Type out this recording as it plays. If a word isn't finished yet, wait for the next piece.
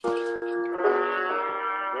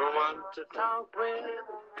to talk with,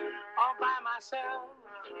 all by myself.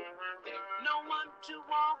 No one to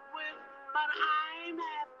walk with, but I'm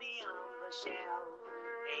happy on the shelf.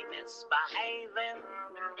 Ain't misbehaving,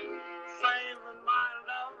 saving my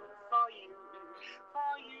love for you,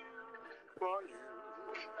 for you, for you,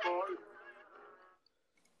 for you.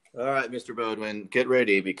 All right, Mr. Bodwin, get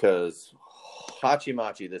ready because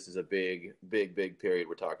Hachimachi, this is a big period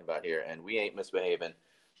we're talking about here, and we ain't misbehaving.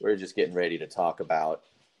 We're just getting ready to talk about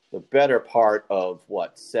the better part of,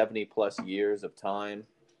 70-plus years of time?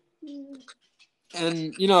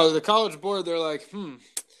 And, the College Board, they're like,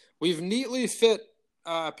 we've neatly fit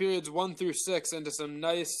periods 1 through 6 into some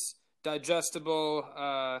nice,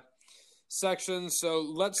 digestible sections. So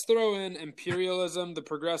let's throw in imperialism, the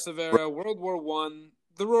Progressive Era, World War I,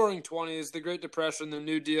 the Roaring '20s, the Great Depression, the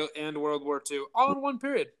New Deal, and World War II, all in one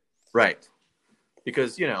period. Right.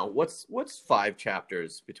 Because, what's 5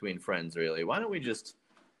 chapters between friends, really? Why don't we just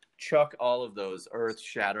chuck all of those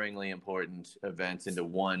earth-shatteringly important events into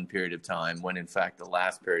one period of time when, in fact, the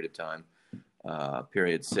last period of time,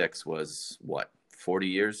 period 6, was, 40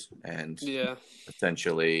 years? And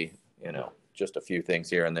essentially, just a few things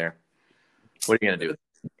here and there. What are you going to do?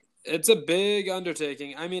 It's a big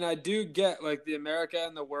undertaking. I mean, I do get, the America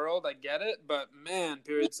and the world. I get it. But, man,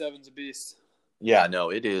 period 7's a beast. Yeah,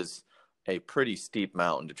 no, it is a pretty steep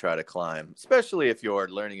mountain to try to climb, especially if you're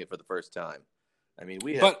learning it for the first time. I mean,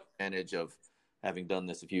 we have the advantage of having done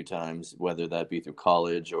this a few times, whether that be through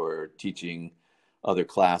college or teaching other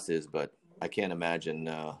classes. But I can't imagine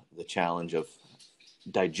the challenge of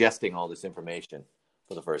digesting all this information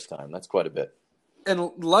for the first time. That's quite a bit.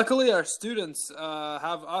 And luckily, our students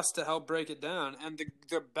have us to help break it down. And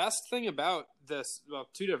the best thing about this,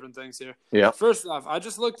 2 different things here. Yeah. First off, I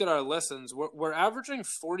just looked at our listens. We're averaging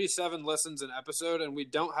 47 listens an episode, and we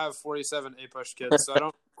don't have 47 APUSH kids. So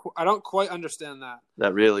I don't quite understand that.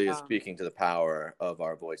 That really is speaking to the power of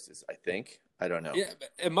our voices, I think. I don't know. Yeah,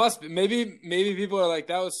 it must be. Maybe people are like,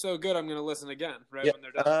 that was so good, I'm going to listen again, right, when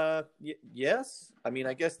they're done. Yes. I mean,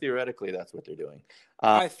 I guess theoretically that's what they're doing.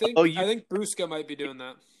 I think Buska might be doing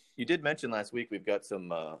that. You did mention last week we've got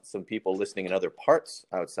some people listening in other parts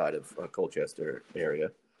outside of Colchester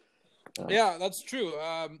area. Yeah, that's true.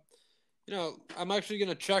 I'm actually going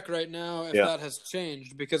to check right now if that has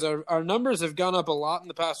changed because our numbers have gone up a lot in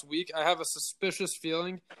the past week. I have a suspicious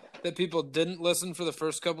feeling that people didn't listen for the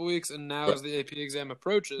first couple weeks, and now as the AP exam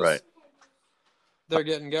approaches, they're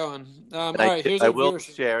getting going. All right, I will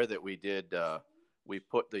share that we did we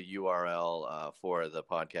put the URL for the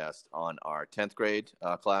podcast on our 10th grade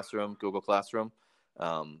classroom, Google Classroom.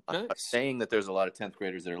 I'm not saying that there's a lot of 10th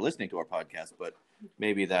graders that are listening to our podcast, but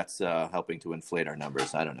maybe that's helping to inflate our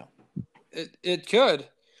numbers. I don't know. It could.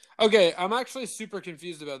 Okay, I'm actually super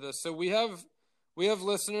confused about this. So we have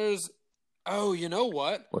listeners. Oh, you know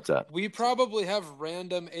what? What's that? We probably have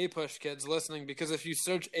random APUSH kids listening because if you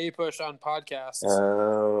search APUSH on podcasts.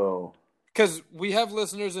 Oh. Because we have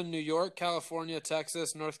listeners in New York, California,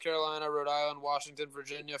 Texas, North Carolina, Rhode Island, Washington,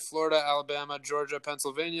 Virginia, Florida, Alabama, Georgia,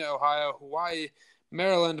 Pennsylvania, Ohio, Hawaii,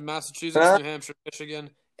 Maryland, Massachusetts, New Hampshire, Michigan,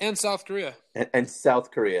 and South Korea. And South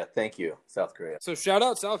Korea. Thank you, South Korea. So shout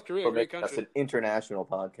out South Korea, great country. That's an international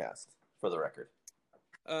podcast, for the record.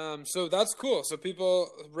 So that's cool. So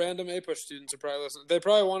random APUSH students are probably listening. They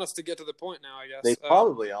probably want us to get to the point now, I guess. They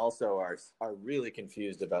probably also are really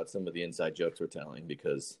confused about some of the inside jokes we're telling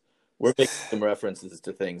because we're making some references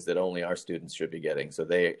to things that only our students should be getting. So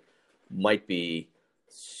they might be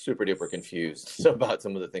super duper confused about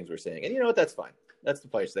some of the things we're saying. And you know what? That's fine. That's the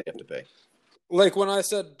price they have to pay. Like when I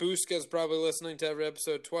said Buska's probably listening to every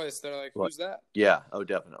episode twice, they're like, who's that? Yeah. Oh,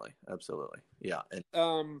 definitely. Absolutely. Yeah. And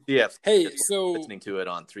so listening to it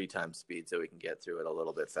on 3 times speed so we can get through it a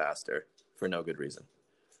little bit faster for no good reason.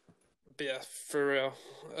 Yeah, for real.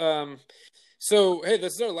 So, hey,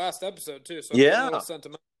 this is our last episode too. So yeah. I'm a little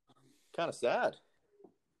sentimental. Kind of sad.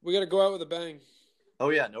 We got to go out with a bang. Oh,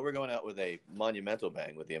 yeah. No, we're going out with a monumental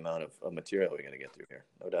bang with the amount of material we're going to get through here.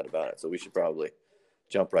 No doubt about it. So we should probably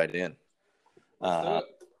jump right in.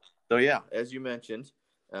 So, yeah, as you mentioned,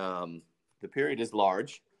 the period is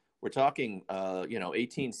large. We're talking,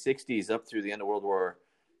 1860s up through the end of World War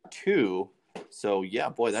II. So, yeah,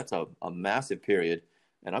 boy, that's a massive period.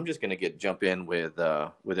 And I'm just going to jump in with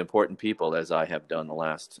important people as I have done the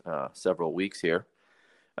last several weeks here.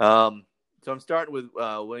 So I'm starting with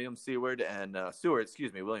William Seward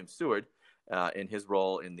William Seward in his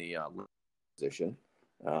role in the position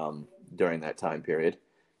during that time period.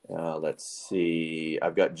 Let's see.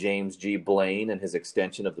 I've got James G. Blaine and his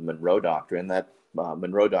extension of the Monroe Doctrine. That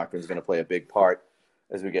Monroe Doctrine is going to play a big part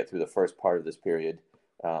as we get through the first part of this period.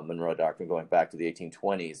 Monroe Doctrine going back to the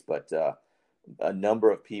 1820s, but a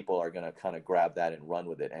number of people are going to kind of grab that and run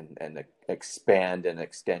with it and expand and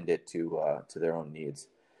extend it to their own needs.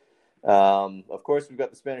 Of course, we've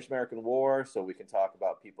got the Spanish-American War, so we can talk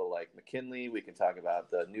about people like McKinley. We can talk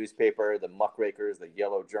about the newspaper, the muckrakers, the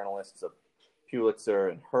yellow journalists of Pulitzer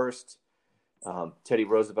and Hearst. Teddy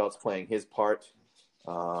Roosevelt's playing his part.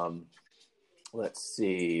 Let's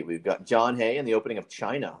see. We've got John Hay in the opening of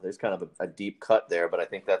China. There's kind of a deep cut there, but I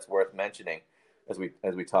think that's worth mentioning as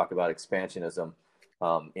we talk about expansionism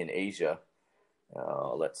in Asia.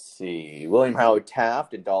 Let's see. William Howard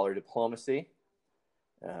Taft in Dollar Diplomacy.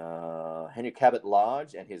 Henry Cabot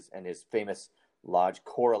Lodge and his famous Lodge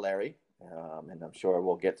Corollary. And I'm sure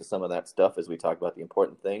we'll get to some of that stuff as we talk about the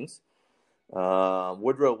important things.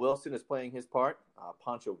 Woodrow Wilson is playing his part.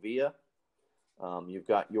 Pancho Villa. You've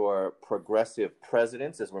got your progressive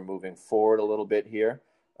presidents as we're moving forward a little bit here.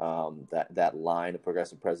 That line of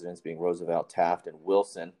progressive presidents being Roosevelt, Taft, and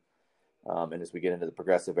Wilson. And as we get into the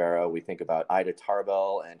progressive era, we think about Ida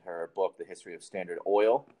Tarbell and her book, The History of Standard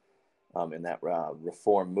Oil, in that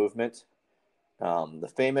reform movement.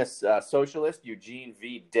 The famous socialist Eugene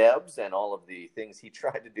V. Debs and all of the things he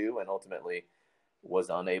tried to do and ultimately was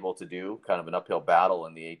unable to do, kind of an uphill battle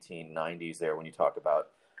in the 1890s there when you talk about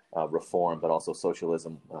reform, but also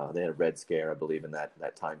socialism. They had a Red Scare, I believe, in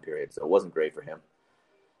that time period, so it wasn't great for him.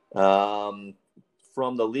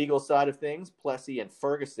 From the legal side of things, Plessy and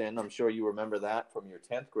Ferguson, I'm sure you remember that from your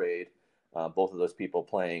 10th grade, both of those people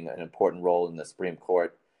playing an important role in the Supreme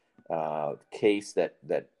Court case that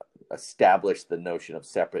established the notion of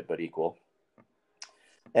separate but equal.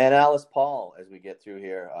 And Alice Paul, as we get through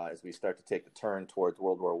here, as we start to take the turn towards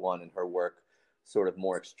World War I and her work, sort of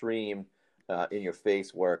more extreme,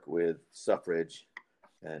 in-your-face work with suffrage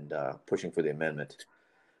and pushing for the amendment.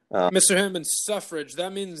 Mr. Hammond, suffrage,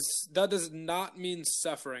 that does not mean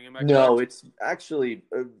suffering, am I correct? No, it's actually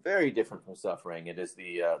very different from suffering. It is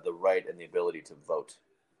the right and the ability to vote.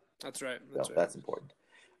 That's right. That's important.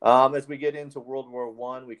 As we get into World War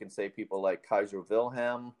I, we can say people like Kaiser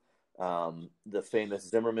Wilhelm, the famous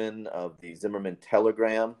Zimmerman of the Zimmerman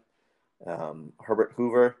Telegram, Herbert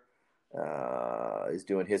Hoover is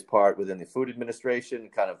doing his part within the Food Administration,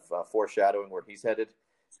 kind of foreshadowing where he's headed.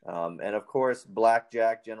 And of course,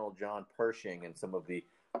 Blackjack, General John Pershing, and some of the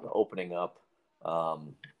opening up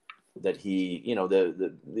that he,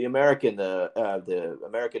 the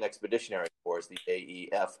American Expeditionary Force, the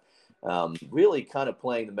AEF, really kind of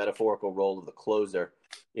playing the metaphorical role of the closer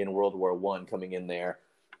in World War I, coming in there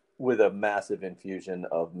with a massive infusion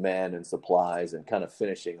of men and supplies and kind of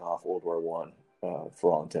finishing off World War I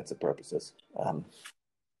for all intents and purposes.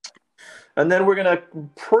 And then we're going to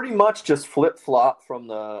pretty much just flip-flop from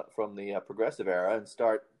the progressive era and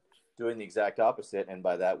start doing the exact opposite. And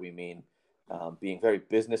by that, we mean being very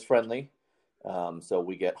business-friendly. So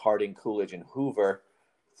we get Harding, Coolidge, and Hoover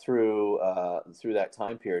through that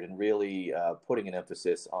time period and really putting an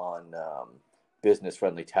emphasis on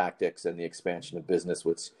business-friendly tactics and the expansion of business,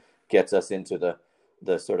 which gets us into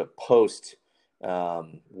the sort of post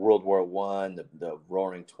World War I, the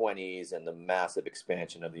Roaring 20s, and the massive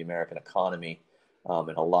expansion of the American economy,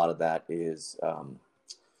 and a lot of that is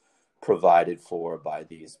provided for by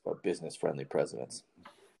these business-friendly presidents.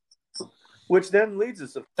 Which then leads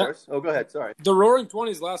us, of course. Oh, go ahead. Sorry. The Roaring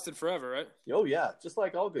 20s lasted forever, right? Oh yeah, just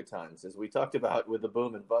like all good times, as we talked about with the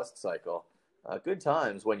boom and bust cycle. Good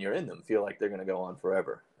times, when you're in them, feel like they're going to go on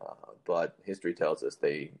forever, but history tells us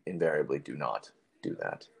they invariably do not do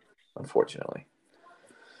that, unfortunately.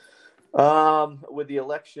 With the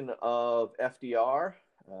election of FDR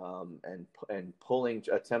and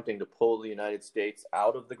attempting to pull the United States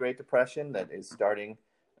out of the Great Depression that is starting,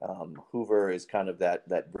 Hoover is kind of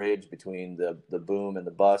that bridge between the boom and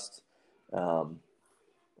the bust.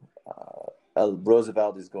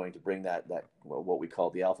 Roosevelt is going to bring that what we call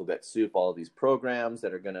the alphabet soup, all of these programs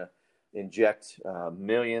that are going to inject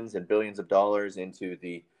millions and billions of dollars into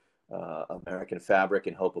the American fabric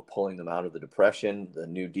in hope of pulling them out of the Depression, the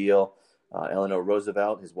New Deal. Eleanor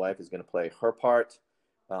Roosevelt, his wife, is going to play her part.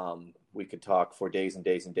 We could talk for days and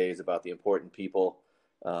days and days about the important people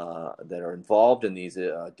that are involved in these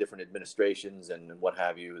different administrations and what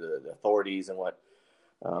have you, the authorities and what.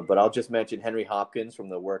 But I'll just mention Henry Hopkins from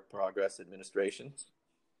the Work Progress Administration.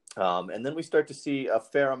 And then we start to see a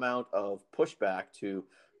fair amount of pushback to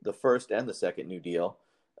the first and the second New Deal.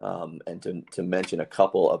 And to mention a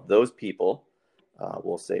couple of those people,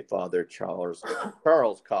 we'll say Father Charles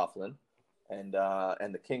Coughlin and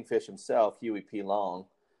the Kingfish himself, Huey P. Long,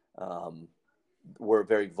 were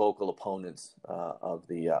very vocal opponents of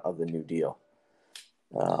the New Deal.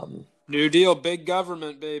 New Deal, big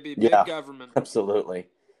government, baby, big government. Absolutely.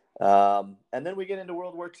 And then we get into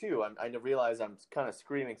World War II. I realize I'm kind of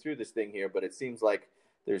screaming through this thing here, but it seems like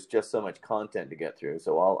there's just so much content to get through.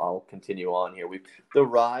 So I'll continue on here. The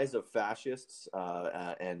rise of fascists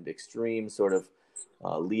and extreme sort of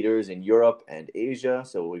leaders in Europe and Asia.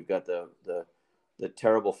 So we've got the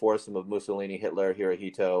terrible foursome of Mussolini, Hitler,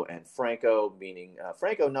 Hirohito, and Franco, meaning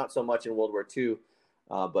Franco not so much in World War II,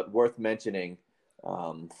 but worth mentioning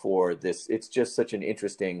for this. It's just such an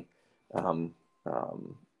interesting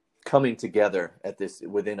coming together at this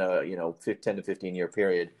within a 10 to 15 year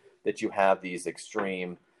period that you have these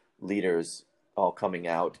extreme leaders all coming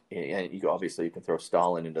out, and obviously you can throw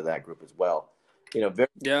Stalin into that group as well. Very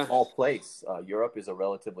small place. Europe is a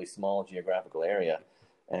relatively small geographical area,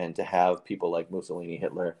 and to have people like Mussolini,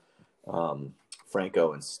 Hitler,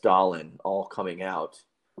 Franco, and Stalin all coming out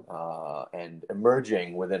and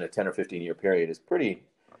emerging within a 10 or 15 year period is pretty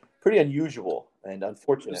unusual and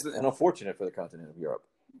unfortunate for the continent of Europe.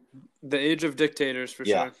 The age of dictators, for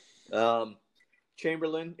sure.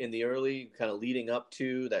 Chamberlain in the early kind of leading up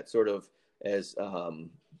to that, sort of as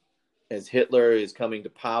Hitler is coming to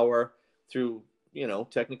power through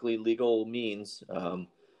technically legal means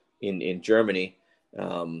in Germany.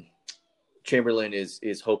 Chamberlain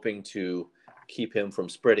is hoping to keep him from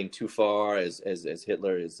spreading too far as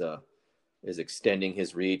Hitler is extending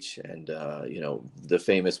his reach, and the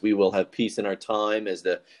famous "We will have peace in our time" as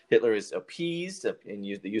Hitler is appeased, and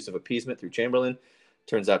the use of appeasement through Chamberlain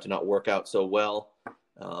turns out to not work out so well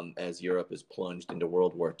as Europe is plunged into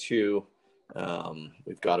World War II.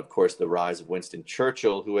 We've got, of course, the rise of Winston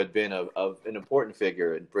Churchill, who had been an important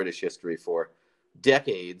figure in British history for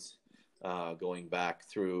decades, going back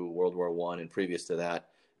through World War I and previous to that,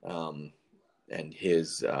 and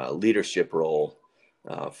his leadership role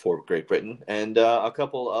for Great Britain. And a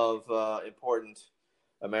couple of important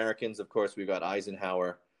Americans, of course, we've got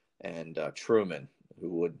Eisenhower and Truman, who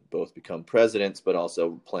would both become presidents, but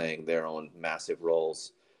also playing their own massive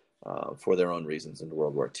roles for their own reasons in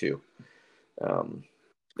World War II.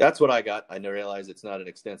 That's what I got. I realize it's not an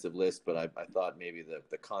extensive list, but I thought maybe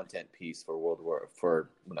the content piece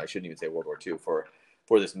I shouldn't even say World War II, for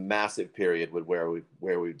this massive period would where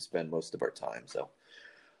we'd spend most of our time. So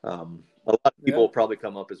a lot of people will probably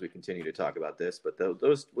come up as we continue to talk about this, but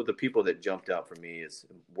those were the people that jumped out for me as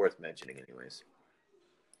worth mentioning anyways.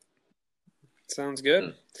 Sounds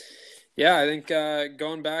good. Yeah, I think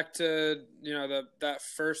going back to that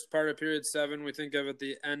first part of period 7, we think of at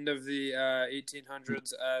the end of the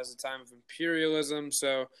 1800s as a time of imperialism.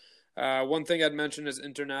 So one thing I'd mention is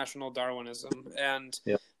international Darwinism, and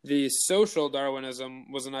the social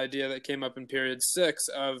Darwinism was an idea that came up in period 6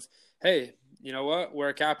 of, hey, you know what? We're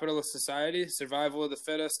a capitalist society, survival of the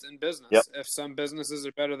fittest in business. Yep. If some businesses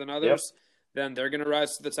are better than others, then they're going to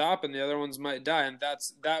rise to the top and the other ones might die. And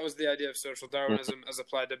that was the idea of social Darwinism as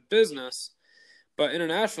applied to business. But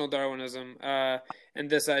international Darwinism, and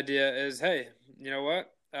this idea is, hey, you know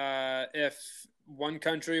what? If one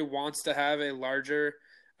country wants to have a larger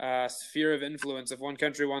sphere of influence, if one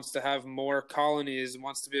country wants to have more colonies and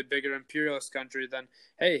wants to be a bigger imperialist country, then,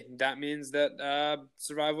 hey, that means that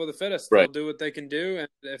survival of the fittest. Right. They'll do what they can do, and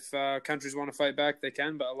if countries want to fight back, they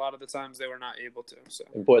can, but a lot of the times they were not able to. So,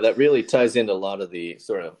 and boy, that really ties into a lot of the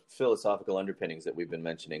sort of philosophical underpinnings that we've been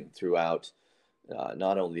mentioning throughout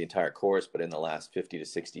not only the entire course, but in the last 50 to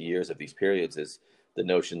 60 years of these periods, is the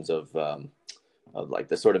notions of like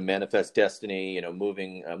the sort of manifest destiny,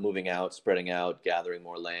 moving out, spreading out, gathering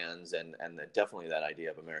more lands, and definitely that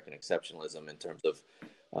idea of American exceptionalism in terms of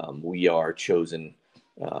we are chosen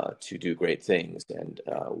to do great things, and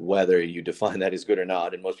whether you define that as good or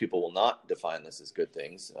not, and most people will not define this as good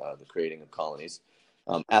things, the creating of colonies.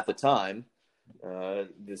 At the time,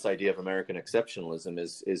 this idea of American exceptionalism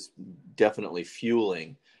is definitely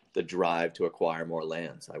fueling the drive to acquire more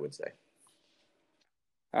lands, I would say.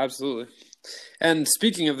 Absolutely. And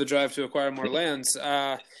speaking of the drive to acquire more lands,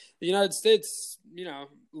 the United States,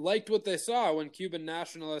 liked what they saw when Cuban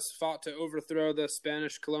nationalists fought to overthrow the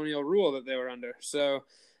Spanish colonial rule that they were under. So,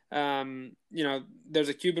 there's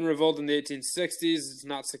a Cuban revolt in the 1860s. It's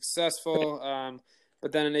not successful.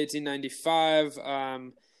 But then in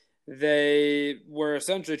 1895, they were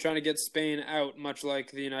essentially trying to get Spain out, much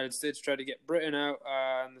like the United States tried to get Britain out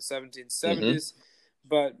in the 1770s. Mm-hmm.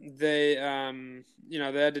 But they,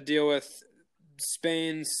 they had to deal with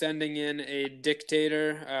Spain sending in a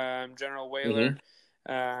dictator, General Weyler,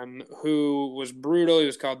 who was brutal. He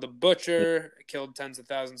was called the Butcher, killed tens of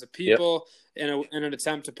thousands of people in an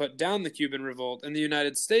attempt to put down the Cuban revolt. And the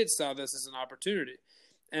United States saw this as an opportunity.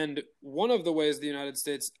 And one of the ways the United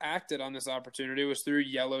States acted on this opportunity was through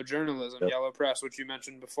yellow journalism, yellow press, which you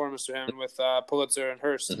mentioned before, Mr. Hammond, with Pulitzer and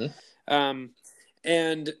Hearst. Mm-hmm.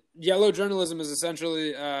 And yellow journalism is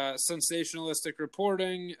essentially sensationalistic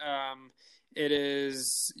reporting. It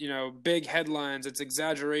is, big headlines. It's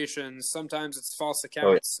exaggerations. Sometimes it's false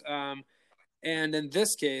accounts. And in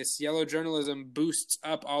this case, yellow journalism boosts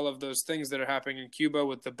up all of those things that are happening in Cuba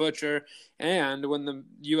with the Butcher. And when the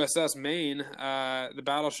USS Maine, the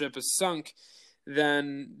battleship, is sunk,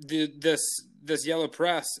 then this yellow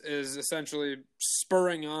press is essentially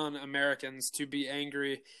spurring on Americans to be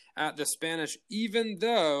angry at the Spanish, even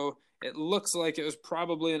though it looks like it was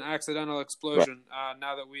probably an accidental explosion. Right.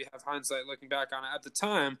 Now that we have hindsight looking back on it, at the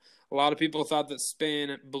time, a lot of people thought that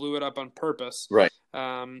Spain blew it up on purpose. Right.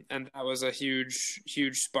 And that was a huge,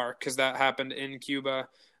 huge spark because that happened in Cuba.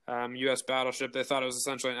 U.S. battleship. They thought it was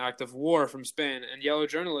essentially an act of war from Spain, and yellow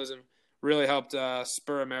journalism really helped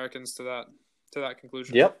spur Americans to that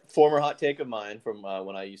conclusion. Yep. Former hot take of mine from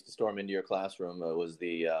when I used to storm into your classroom was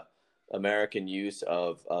the American use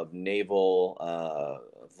of naval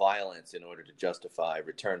violence in order to justify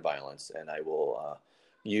return violence. And I will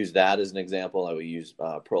use that as an example. I will use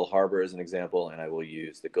Pearl Harbor as an example, and I will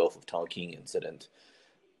use the Gulf of Tonkin incident.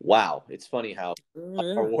 Wow. It's funny how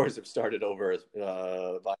our wars have started over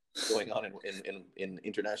violence going on in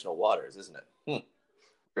international waters, isn't it?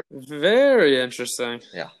 Very interesting.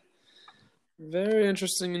 Yeah. Very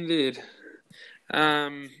interesting indeed.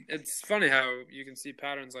 It's funny how you can see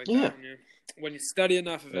patterns like that when you study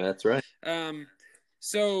enough of it. That's right.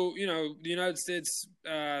 So, the United States,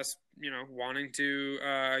 wanting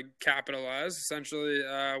to capitalize, essentially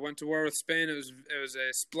went to war with Spain. It was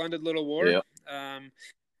a splendid little war, yep.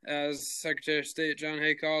 As Secretary of State John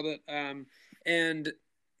Hay called it. And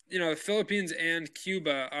the Philippines and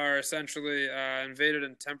Cuba are essentially invaded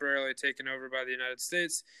and temporarily taken over by the United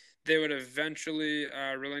States. They would eventually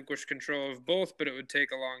relinquish control of both, but it would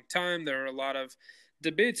take a long time. There were a lot of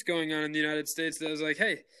debates going on in the United States that was like,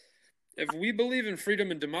 hey, if we believe in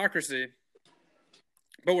freedom and democracy,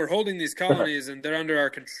 but we're holding these colonies and they're under our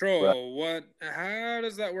control, right. How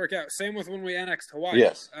does that work out? Same with when we annexed Hawaii.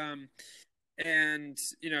 Yes. And,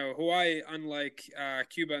 Hawaii, unlike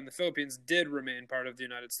Cuba and the Philippines, did remain part of the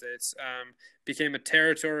United States, became a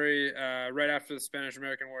territory right after the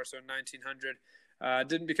Spanish-American War, so in 1900.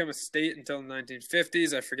 Didn't become a state until the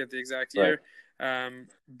 1950s. I forget the exact year. Right.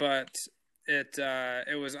 But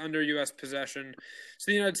it was under U.S. possession.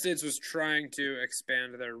 So the United States was trying to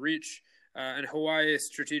expand their reach. And Hawaii is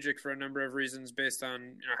strategic for a number of reasons based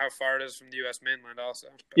on how far it is from the U.S. mainland also.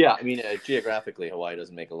 But, yeah, I mean, geographically, Hawaii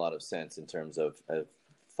doesn't make a lot of sense in terms of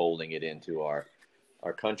folding it into our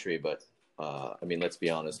country. But, let's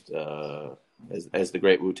be honest. As the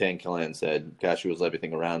great Wu-Tang Clan said, Cashew was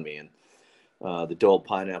everything around me. And the Dole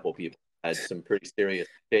Pineapple people had some pretty serious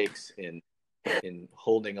stakes in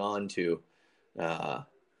holding on to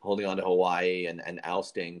Hawaii and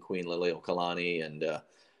ousting Queen Liliuokalani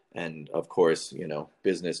and of course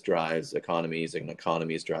business drives economies and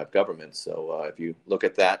economies drive governments. So if you look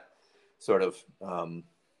at that sort of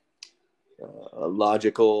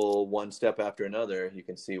logical one step after another, you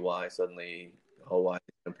can see why suddenly Hawaii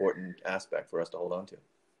is an important aspect for us to hold on to.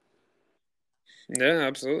 Yeah,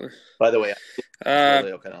 absolutely. By the way,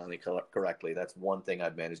 Liliuokalani correctly. That's one thing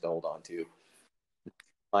I've managed to hold on to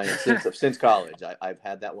since college. I've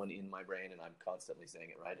had that one in my brain, and I'm constantly saying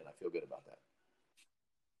it right, and I feel good about that.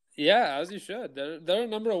 Yeah, as you should. There are a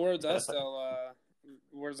number of words I still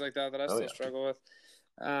words like that I still struggle with.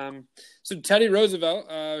 So Teddy Roosevelt,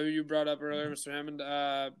 who you brought up earlier, Mr. Hammond,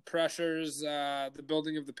 pressures the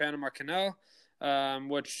building of the Panama Canal,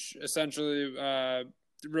 which essentially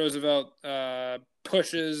Roosevelt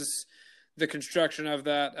pushes the construction of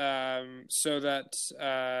that so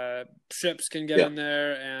that ships can get in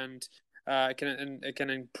there, and it can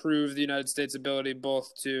improve the United States' ability both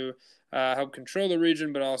to help control the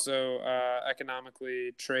region, but also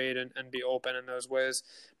economically trade and be open in those ways.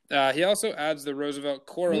 He also adds the Roosevelt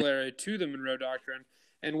corollary to the Monroe Doctrine,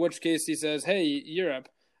 in which case he says, hey, Europe.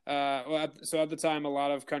 So at the time, a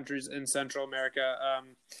lot of countries in Central America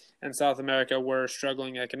and South America were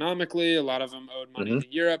struggling economically. A lot of them owed money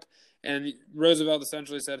to Europe. And Roosevelt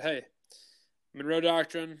essentially said, hey, Monroe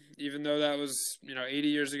Doctrine, even though that was 80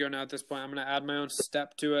 years ago now at this point, I'm going to add my own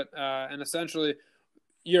step to it. And essentially,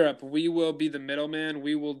 Europe, we will be the middleman.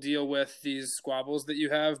 We will deal with these squabbles that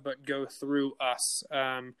you have, but go through us.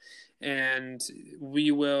 And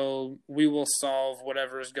we will solve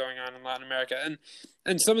whatever is going on in Latin America.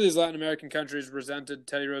 And some of these Latin American countries resented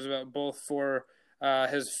Teddy Roosevelt both for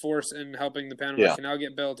his force in helping the Panama Canal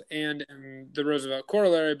get built and in the Roosevelt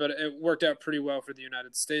corollary, but it worked out pretty well for the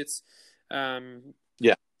United States. In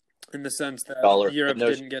the sense that Europe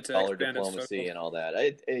didn't get to expand its diplomacy and all that.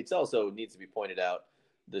 It also needs to be pointed out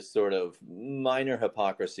this sort of minor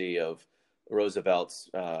hypocrisy of Roosevelt's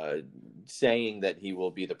saying that he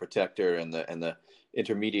will be the protector and the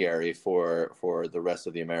intermediary for the rest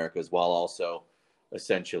of the Americas, while also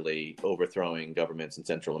essentially overthrowing governments in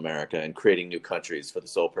Central America and creating new countries for the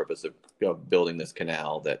sole purpose of building this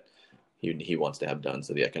canal that he wants to have done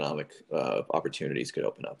so the economic opportunities could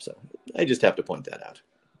open up. So I just have to point that out.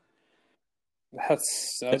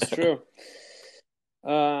 That's true.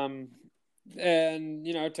 And,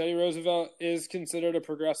 Teddy Roosevelt is considered a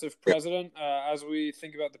progressive president. As we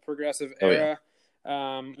think about the progressive era,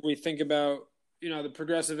 we think about, the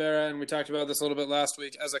progressive era, and we talked about this a little bit last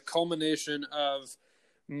week, as a culmination of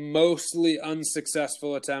mostly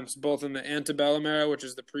unsuccessful attempts, both in the antebellum era, which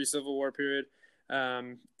is the pre-Civil War period,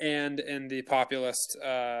 and in the populist,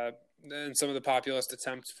 and some of the populist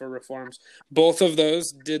attempts for reforms. Both of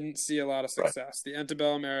those didn't see a lot of success. Right. The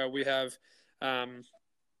antebellum era, we have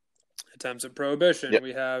attempts at prohibition. Yep.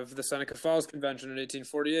 We have the Seneca Falls Convention in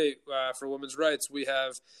 1848 for women's rights. We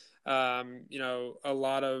have, a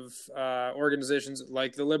lot of organizations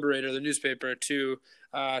like the Liberator, the newspaper, to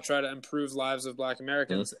try to improve lives of Black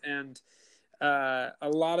Americans. Mm-hmm. And a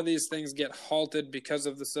lot of these things get halted because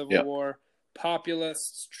of the Civil War.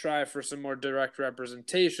 Populists try for some more direct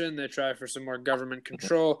representation. They try for some more government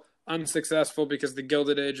control. Unsuccessful because the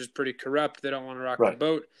Gilded Age is pretty corrupt. They don't want to rock the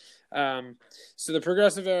boat. So the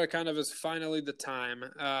progressive era kind of is finally the time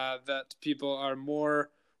that people are more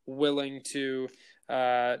willing to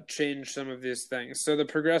change some of these things. So the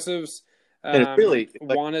progressives and it's really,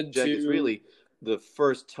 wanted to... It's really the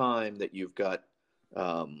first time that you've got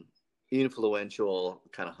influential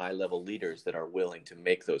kind of high-level leaders that are willing to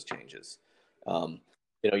make those changes.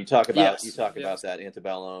 You talk about about that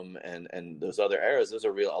antebellum and those other eras. Those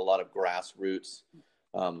are a lot of grassroots,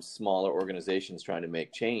 smaller organizations trying to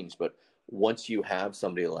make change. But once you have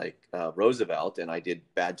somebody like Roosevelt, and I did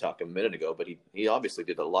bad talk a minute ago, but he obviously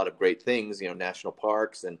did a lot of great things. National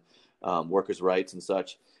parks and workers' rights and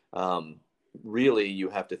such. Really, you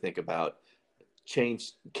have to think about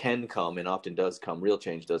change can come, and often does come. Real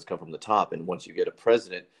change does come from the top. And once you get a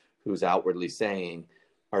president who's outwardly saying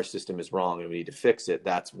our system is wrong and we need to fix it,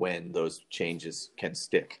 that's when those changes can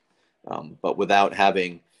stick. But without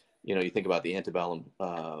having, you think about the antebellum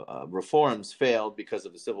reforms failed because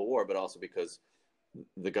of the Civil War, but also because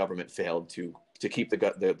the government failed to keep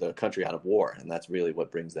the country out of war. And that's really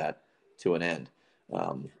what brings that to an end.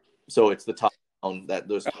 So it's the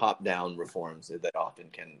those top-down reforms that often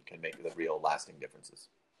can make the real lasting differences.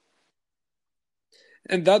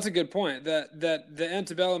 And that's a good point, that the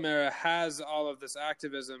antebellum era has all of this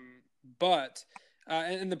activism, but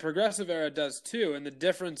and the progressive era does too. And the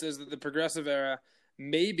difference is that the progressive era,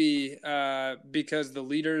 maybe because the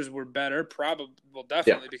leaders were better,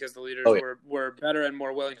 definitely because the leaders were better and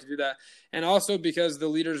more willing to do that, and also because the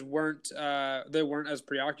leaders weren't as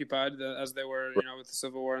preoccupied as they were, with the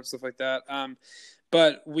Civil War and stuff like that.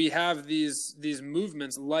 But we have these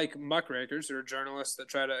movements like Muckrakers, who are journalists that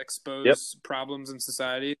try to expose problems in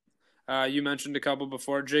society. You mentioned a couple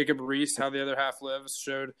before. Jacob Riis, How the Other Half Lives,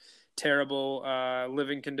 showed terrible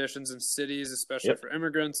living conditions in cities, especially for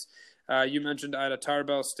immigrants. You mentioned Ida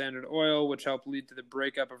Tarbell's Standard Oil, which helped lead to the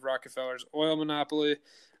breakup of Rockefeller's oil monopoly.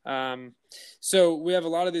 So we have a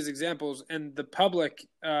lot of these examples, and the public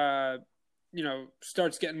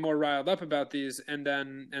starts getting more riled up about these, and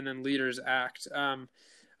then leaders act.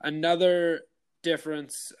 Another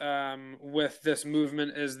difference with this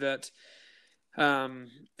movement is that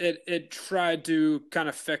it tried to kind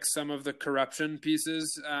of fix some of the corruption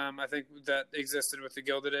pieces, I think, that existed with the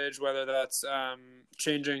Gilded Age, whether that's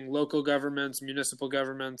changing local governments, municipal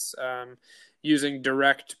governments, using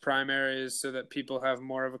direct primaries so that people have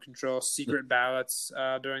more of a control, secret ballots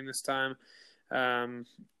during this time.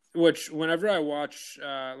 Which whenever I watch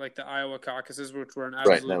like the Iowa caucuses, which were an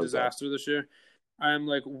absolute disaster this year, I'm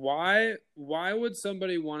like, why would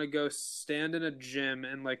somebody want to go stand in a gym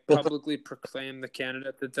and like publicly proclaim the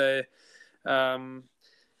candidate that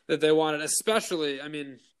they wanted? Especially, I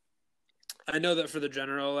mean, I know that for the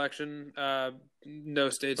general election, no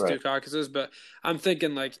states do caucuses, but I'm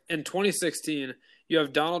thinking like in 2016, you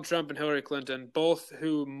have Donald Trump and Hillary Clinton, both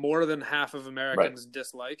who more than half of Americans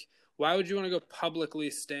dislike. Why would you want to go publicly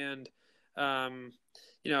stand, and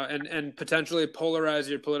potentially polarize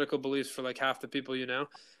your political beliefs for like half the people you know?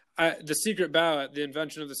 The secret ballot, the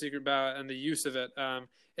invention of the secret ballot and the use of it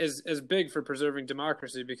is big for preserving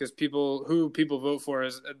democracy, because people vote for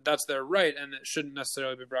that's their right, and it shouldn't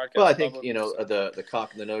necessarily be broadcast. Well, I think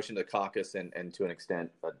the notion of the caucus and to an extent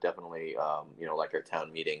definitely like our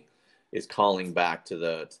town meeting is calling back to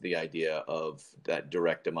the idea of that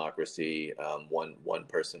direct democracy, one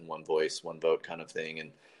person, one voice, one vote kind of thing,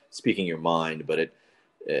 and speaking your mind. But it,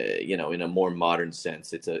 in a more modern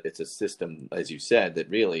sense, it's a system, as you said, that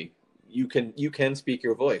really you can speak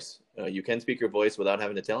your voice. You can speak your voice without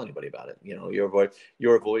having to tell anybody about it.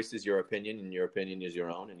 Your voice is your opinion, and your opinion is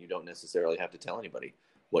your own, and you don't necessarily have to tell anybody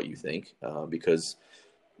what you think, because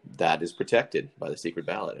that is protected by the secret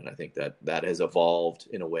ballot. And I think that has evolved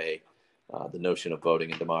in a way, the notion of voting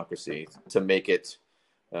in democracy, to make it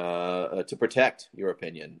to protect your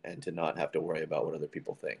opinion and to not have to worry about what other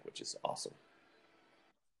people think, which is awesome.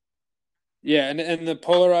 Yeah, and in the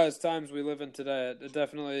polarized times we live in today, it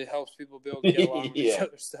definitely helps people be able to get along with each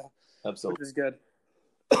other still. Absolutely. Which is good.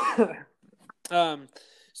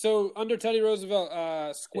 So under Teddy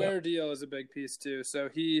Roosevelt, Square Deal is a big piece too. So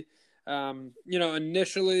he,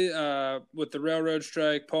 initially with the railroad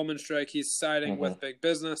strike, Pullman strike, he's siding with big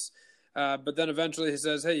business. But then eventually he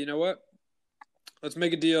says, hey, you know what? Let's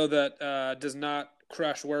make a deal that does not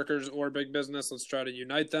crush workers or big business. Let's try to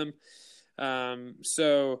unite them.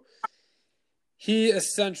 So he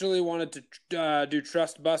essentially wanted to do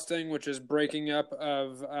trust busting, which is breaking up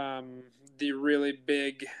of the really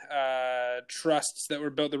big trusts that were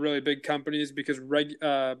built, the really big companies, because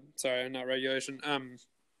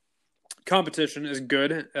competition is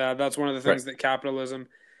good. That's one of the things that capitalism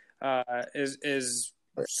is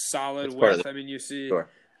solid with. I mean, you see Sure.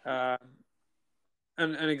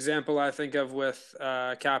 an example I think of with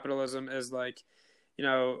capitalism is like,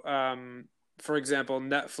 for example,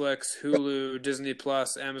 Netflix, Hulu, Disney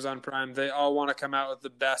Plus, Amazon Prime, they all want to come out with the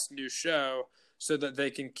best new show so that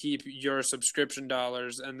they can keep your subscription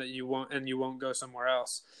dollars and that you won't go somewhere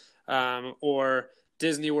else. Or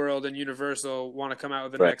Disney World and Universal want to come out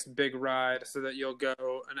with the next big ride so that you'll go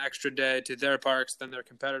an extra day to their parks than their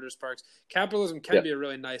competitors' parks. Capitalism can be a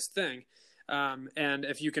really nice thing. And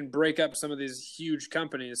if you can break up some of these huge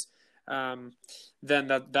companies, then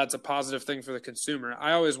that's a positive thing for the consumer.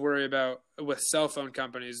 I always worry about with cell phone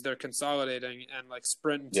companies, they're consolidating, and like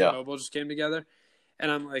Sprint and T-Mobile just came together, and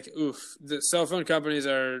I'm like, oof, the cell phone companies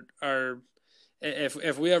are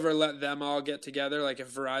if we ever let them all get together, like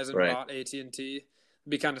if Verizon bought AT&T, it'd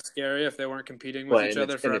be kind of scary if they weren't competing with each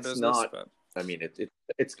other for our business. I mean,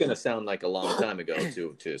 it's going to sound like a long time ago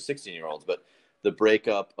to 16-year-olds, but the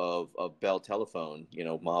breakup of Bell Telephone,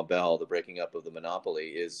 Ma Bell, the breaking up of the monopoly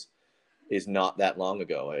is not that long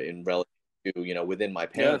ago in relative to, within my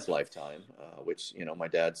parents' lifetime, which, my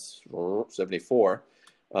dad's 74.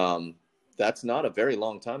 That's not a very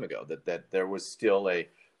long time ago that there was still a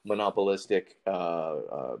monopolistic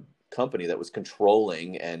company that was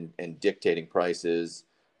controlling and dictating prices,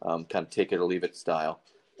 kind of take it or leave it style.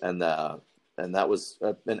 And that was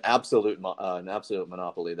an absolute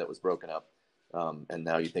monopoly that was broken up. And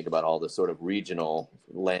now you think about all the sort of regional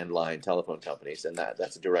landline telephone companies, and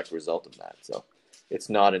that's a direct result of that. So it's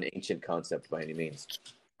not an ancient concept by any means.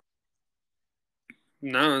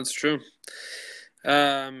 No, that's true.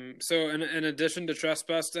 So in addition to trust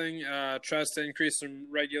busting, tries to increase some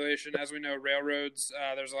regulation. As we know, railroads,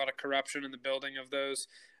 there's a lot of corruption in the building of those.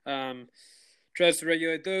 Tries to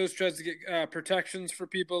regulate those, tries to get protections for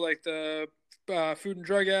people like the Food and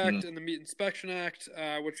Drug Act and the Meat Inspection Act,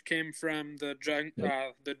 which came from the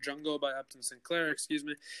Jungle by Upton Sinclair,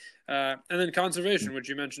 and then conservation, which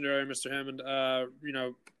you mentioned earlier, Mr. Hammond.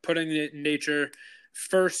 Putting nature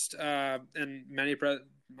first, and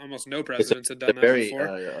almost no presidents had done that before.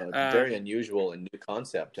 Very unusual and new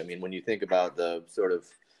concept. I mean, when you think about the sort of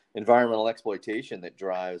environmental exploitation that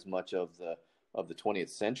drives much of the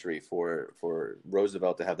 20th century, for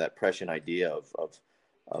Roosevelt to have that prescient idea of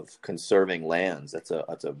conserving lands, that's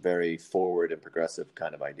a very forward and progressive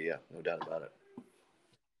kind of idea, no doubt about it.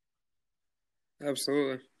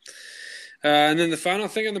 Absolutely. And then the final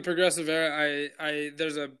thing in the progressive era,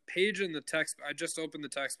 there's a page in the text. I just opened the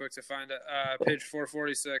textbook to find it. Page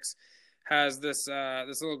 446 has this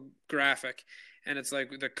little graphic, and it's like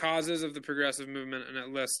the causes of the progressive movement, and it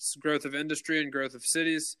lists growth of industry and growth of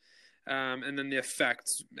cities. And then the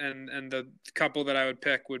effects, and the couple that I would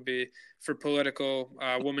pick would be for political,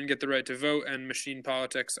 women get the right to vote, and machine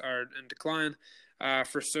politics are in decline.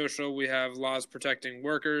 For social, we have laws protecting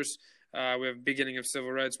workers. We have beginning of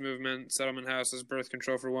civil rights movement, settlement houses, birth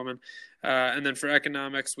control for women. And then for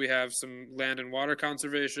economics, we have some land and water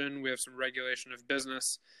conservation. We have some regulation of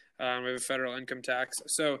business. We have a federal income tax.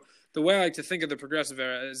 So the way I like to think of the progressive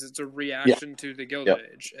era is it's a reaction to the Gilded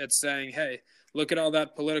Age. It's saying, hey, look at all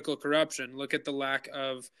that political corruption. Look at the lack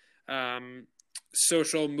of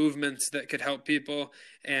social movements that could help people,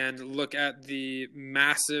 and look at the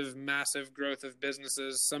massive, massive growth of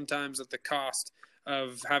businesses, sometimes at the cost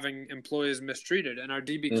of having employees mistreated, and our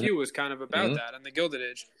DBQ was kind of about that, and the Gilded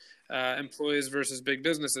Age, employees versus big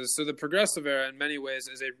businesses. So the Progressive Era, in many ways,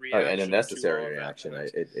 is a reaction, and a necessary reaction.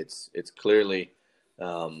 It's clearly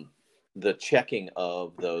the checking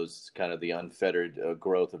of those kind of the unfettered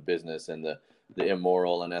growth of business and the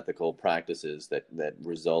immoral and ethical practices that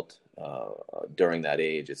result during that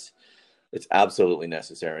age. It's absolutely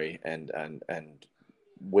necessary, and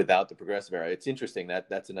without the Progressive Era, it's interesting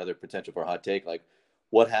that's another potential for a hot take. Like,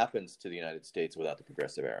 what happens to the United States without the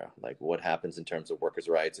Progressive Era? Like, what happens in terms of workers'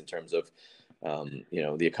 rights, in terms of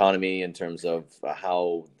the economy, in terms of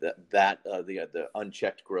how the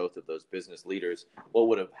unchecked growth of those business leaders?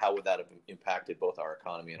 How would that have impacted both our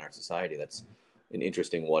economy and our society? That's an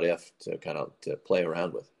interesting what if to play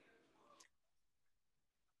around with.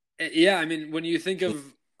 Yeah, I mean, when you think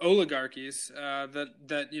of oligarchies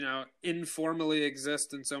that informally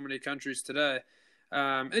exist in so many countries today,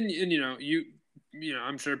 and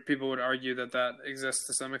I'm sure people would argue that exists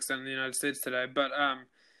to some extent in the United States today, but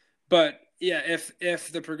yeah,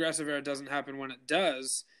 if the Progressive Era doesn't happen when it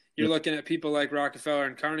does, you're looking at people like Rockefeller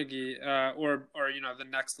and Carnegie, or the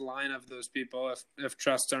next line of those people, if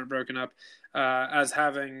trusts aren't broken up, as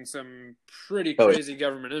having some pretty crazy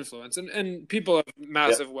government influence. And people of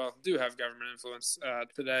massive wealth do have government influence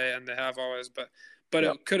today, and they have always. But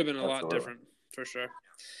it could have been a lot different for sure.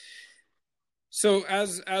 So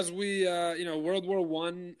as we World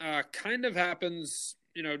War I kind of happens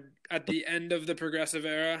at the end of the Progressive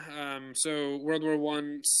Era. So World War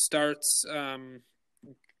I starts.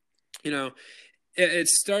 It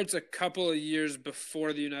starts a couple of years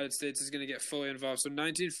before the United States is going to get fully involved. So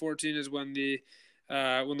 1914 is when the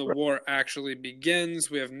war actually begins.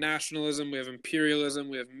 We have nationalism, we have imperialism,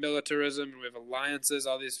 we have militarism, we have alliances,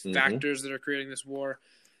 all these factors that are creating this war.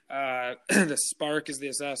 The spark is the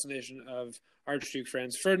assassination of Archduke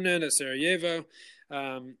Franz Ferdinand at Sarajevo.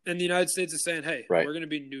 And the United States is saying, hey, we're going to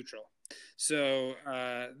be neutral. So,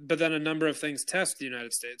 but then a number of things test the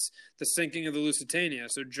United States. The sinking of the Lusitania,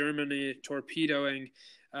 so Germany torpedoing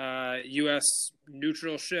U.S.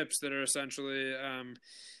 neutral ships that are essentially,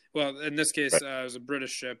 in this case, it was a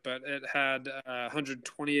British ship, but it had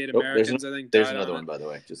 128 Americans, I think, died. There's another one, by the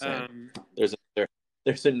way. Just saying.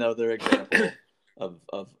 There's another example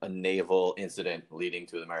of a naval incident leading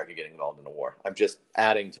to America getting involved in a war. I'm just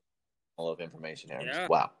adding to all of information here. Yeah.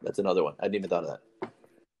 Wow, that's another one. I hadn't even thought of that.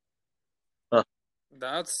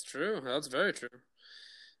 That's true. That's very true.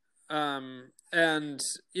 And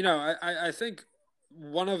I think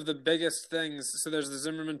one of the biggest things. So there's the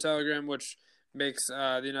Zimmerman telegram, which makes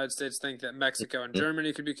the United States think that Mexico and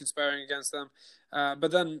Germany could be conspiring against them. But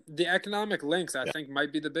then the economic links, I think,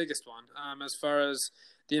 might be the biggest one. As far as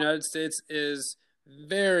the United States is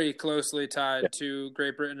very closely tied to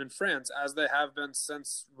Great Britain and France, as they have been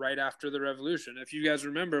since right after the Revolution. If you guys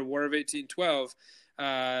remember, War of 1812.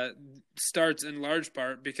 Starts in large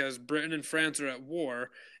part because Britain and France are at war,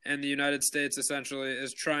 and the United States essentially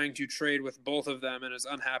is trying to trade with both of them and is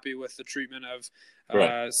unhappy with the treatment of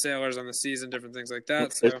sailors on the seas and different things like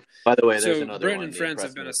that. So, by the way, there's another Britain one. And France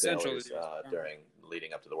have been essential during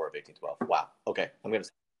leading up to the War of 1812. Wow. Okay, I'm gonna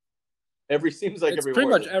say seems like it's every pretty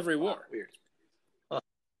war much every war. Wow, weird.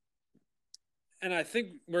 And I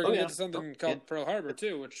think we're going to get to something called Pearl Harbor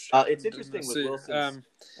too, which it's interesting with Wilson.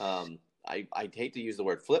 I'd hate to use the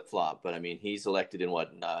word flip-flop, but I mean, he's elected in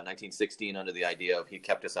 1916 under the idea of he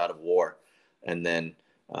kept us out of war, and then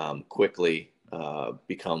quickly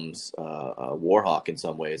becomes a war hawk in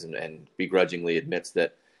some ways, and begrudgingly admits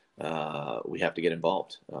that we have to get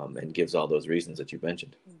involved, and gives all those reasons that you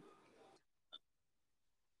mentioned.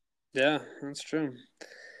 Yeah, that's true.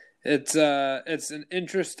 It's an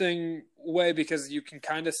interesting way because you can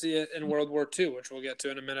kind of see it in World War II, which we'll get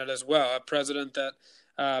to in a minute as well. A president that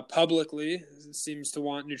publicly seems to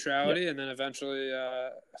want neutrality and then eventually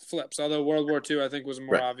flips. Although World War II, I think, was a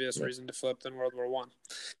more obvious reason to flip than World War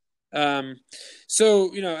I.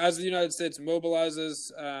 So, as the United States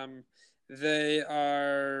mobilizes, they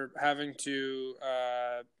are having to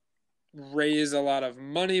raise a lot of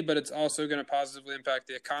money, but it's also going to positively impact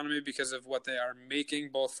the economy because of what they are making,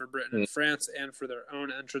 both for Britain and France and for their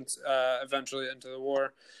own entrance eventually into the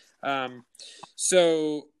war.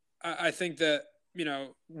 So I think that,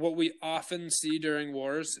 what we often see during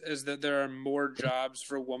wars is that there are more jobs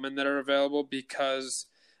for women that are available because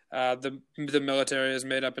the military is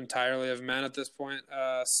made up entirely of men at this point,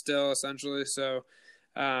 still essentially. So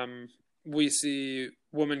we see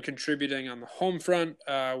women contributing on the home front.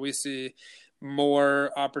 We see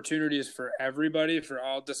more opportunities for everybody, for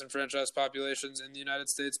all disenfranchised populations in the United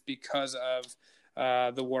States because of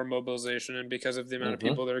the war mobilization and because of the amount of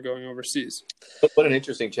people that are going overseas. What an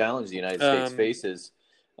interesting challenge the United States faces,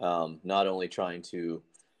 not only trying to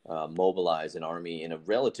mobilize an army in a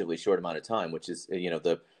relatively short amount of time, which is,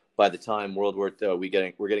 by the time we're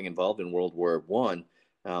getting involved in World War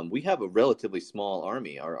I, we have a relatively small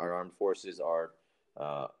army. Our armed forces are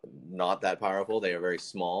not that powerful. They are very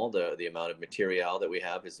small. The amount of material that we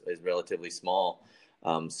have is relatively small.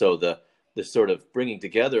 So the sort of bringing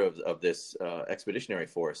together of this expeditionary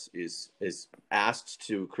force is asked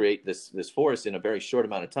to create this force in a very short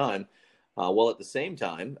amount of time, while at the same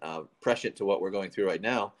time, prescient to what we're going through right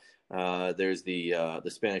now, there's the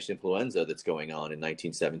Spanish influenza that's going on in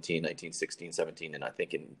 1917, 1916, 17, and I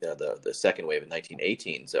think in the second wave in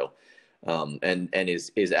 1918. So, and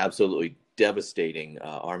is absolutely devastating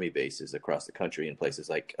army bases across the country in places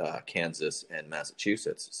like Kansas and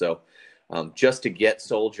Massachusetts. So, just to get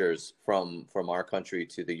soldiers from our country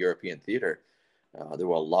to the European theater, there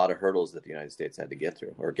were a lot of hurdles that the United States had to get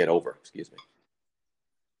through or get over. Excuse me.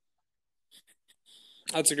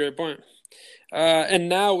 That's a great point. And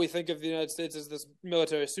now we think of the United States as this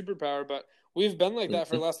military superpower, but we've been like that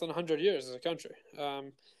for less than 100 years as a country.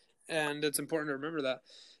 And it's important to remember that.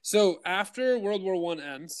 So after World War I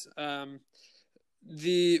ends,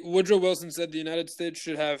 Woodrow Wilson said the United States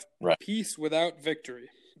should have peace without victory.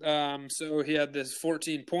 So he had this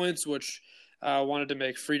 14 points, which wanted to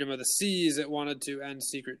make freedom of the seas. It wanted to end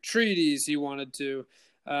secret treaties. He wanted to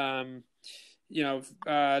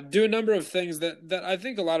do a number of things that I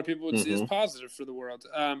think a lot of people would see as positive for the world.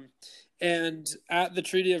 And at the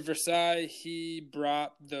Treaty of Versailles, he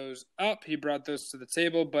brought those up. He brought those to the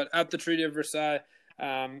table. But at the Treaty of Versailles,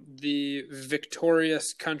 the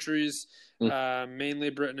victorious countries, mainly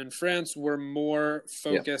Britain and France, were more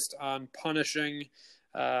focused on punishing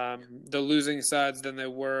the losing sides than they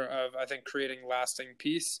were of, I think, creating lasting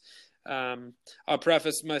peace. I'll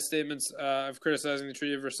preface my statements of criticizing the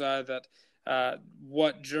Treaty of Versailles that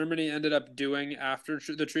what Germany ended up doing after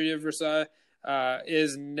the Treaty of Versailles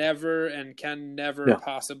is never and can never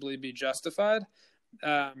possibly be justified.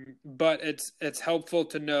 But it's helpful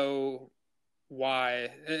to know why.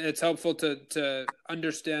 It's helpful to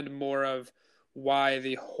understand more of why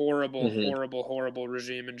the horrible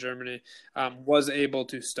regime in Germany was able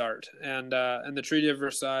to start. And the Treaty of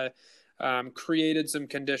Versailles created some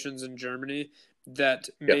conditions in Germany that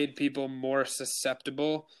made people more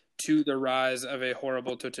susceptible to the rise of a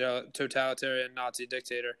horrible totalitarian Nazi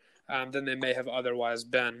dictator than they may have otherwise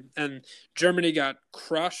been. And Germany got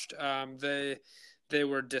crushed. They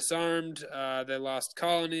were disarmed. They lost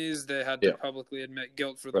colonies. They had to publicly admit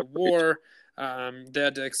guilt for the war. They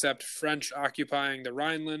had to accept French occupying the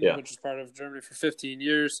Rhineland, which was part of Germany for 15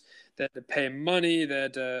 years. They had to pay money. They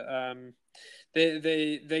had to.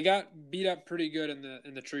 They got beat up pretty good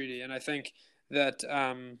in the treaty, and I think that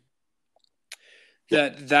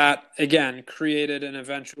that again created an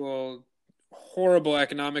eventual horrible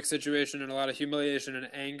economic situation and a lot of humiliation and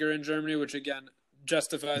anger in Germany, which again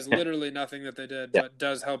justifies literally nothing that they did, but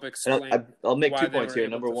does help explain. I'll make 2 points here.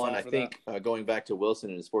 Number one, I think going back to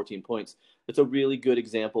Wilson and his 14 points, it's a really good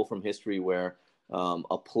example from history where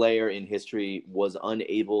a player in history was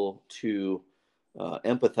unable to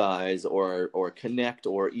empathize or connect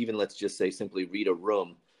or even, let's just say, simply read a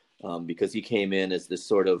room because he came in as this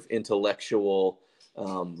sort of intellectual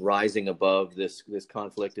rising above this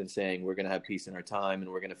conflict and saying we're going to have peace in our time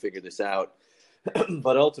and we're going to figure this out.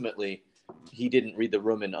 But ultimately, he didn't read the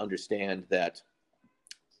room and understand that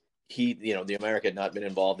the America had not been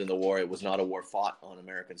involved in the war. It was not a war fought on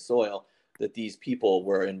American soil. That these people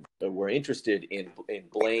were interested in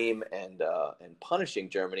blame and punishing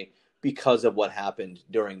Germany because of what happened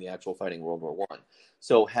during the actual fighting World War I.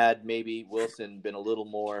 So had maybe Wilson been a little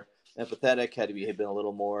more empathetic, had he been a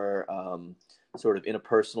little more sort of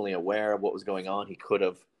interpersonally aware of what was going on, he could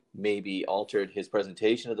have maybe altered his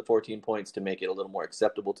presentation of the 14 points to make it a little more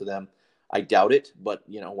acceptable to them. I doubt it, but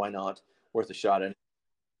why not? Worth a shot. And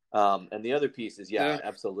the other piece is,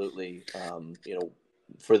 absolutely.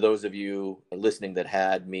 For those of you listening that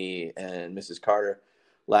had me and Mrs. Carter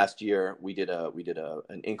last year, we did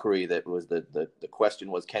an inquiry that was the question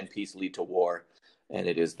was, can peace lead to war? And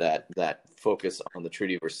it is that focus on the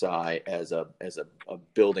Treaty of Versailles as a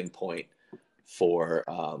building point for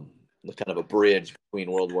kind of a bridge between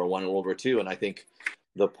World War I and World War II. And I think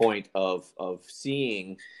the point of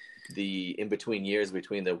seeing the in-between years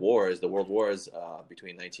between the world wars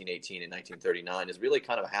between 1918 and 1939 is really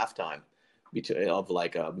kind of a halftime of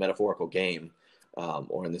like a metaphorical game,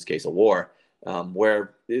 or in this case, a war,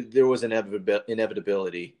 where there was an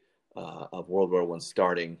inevitability of World War I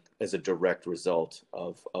starting as a direct result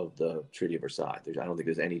of the Treaty of Versailles. I don't think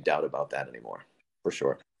there's any doubt about that anymore. for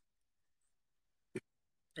sure.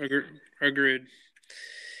 Agreed.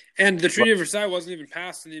 And the Treaty of Versailles wasn't even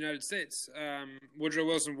passed in the United States. Woodrow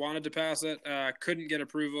Wilson wanted to pass it, couldn't get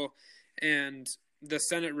approval, and the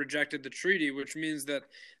Senate rejected the treaty, which means that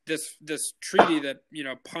this treaty that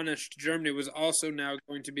punished Germany was also now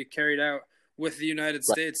going to be carried out with the United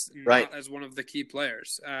States, not as one of the key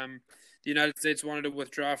players. The United States wanted to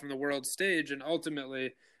withdraw from the world stage, and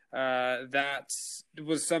ultimately that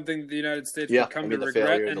was something the United States would come to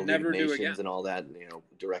regret and never do again. And all that,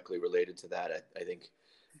 directly related to that, I think.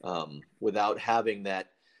 Without having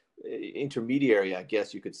that intermediary, I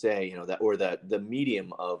guess you could say, the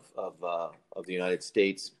medium of the United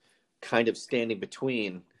States kind of standing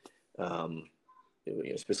between,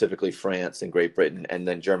 specifically France and Great Britain, and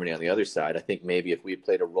then Germany on the other side. I think maybe if we had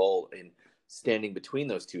played a role in standing between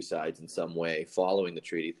those two sides in some way following the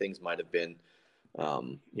treaty, things might have been,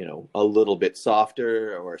 a little bit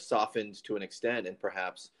softer or softened to an extent, and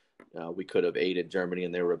perhaps we could have aided Germany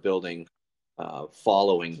in their rebuilding.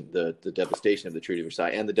 Following the devastation of the Treaty of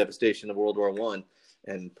Versailles and the devastation of World War I.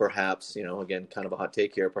 And perhaps, again, kind of a hot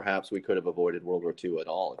take here, perhaps we could have avoided World War II at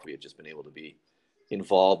all if we had just been able to be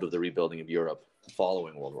involved with the rebuilding of Europe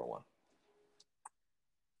following World War I.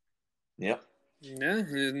 Yep. Yeah,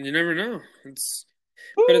 you never know.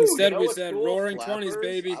 But instead we said cool? Roaring Flappers. 20s,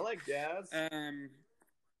 baby. I like jazz.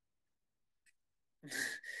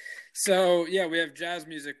 So, yeah, we have jazz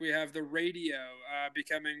music. We have the radio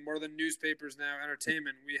becoming more than newspapers now,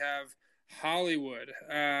 entertainment. We have Hollywood.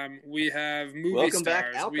 We have movie Welcome stars.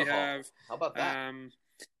 Back, alcohol. We have. How about that?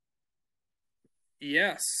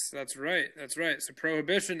 Yes, that's right. So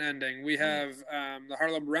Prohibition ending. We have the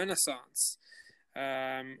Harlem Renaissance.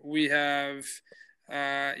 We have,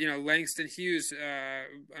 Langston Hughes,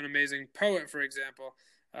 an amazing poet, for example,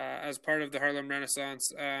 as part of the Harlem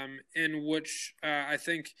Renaissance, in which I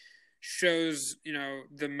think shows,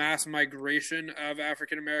 the mass migration of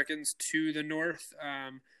African Americans to the North,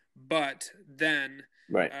 but then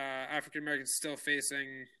African Americans still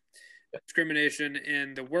facing discrimination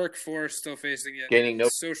in the workforce, still facing it, gaining no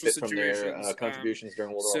social situations, from their contributions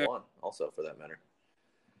during World War I, also for that matter.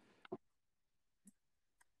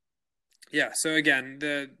 Yeah. So again,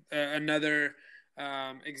 another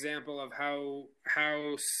example of how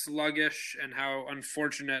sluggish and how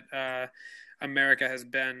unfortunate America has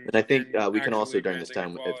been. And I think we can also, during this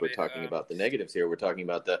time, if we're talking about the negatives here, we're talking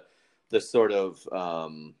about the sort of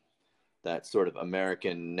that sort of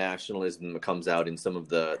American nationalism that comes out in some of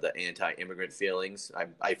the anti-immigrant feelings.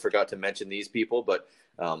 I forgot to mention these people, but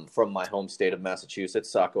from my home state of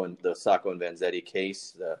Massachusetts, the Sacco and Vanzetti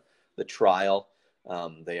case, the trial,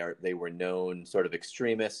 they were known sort of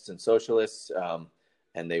extremists and socialists,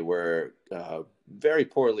 and they were very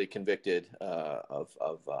poorly convicted of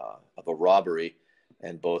a robbery,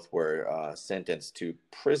 and both were sentenced to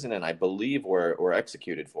prison, and I believe were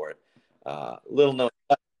executed for it. Little known.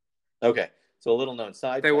 Okay, so a little known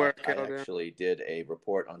side fact, I actually did a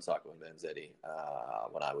report on Sacco and Vanzetti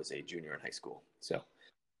when I was a junior in high school. So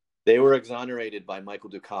they were exonerated by Michael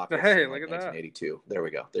Dukakis in 1982. There we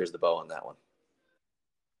go. There's the bow on that one.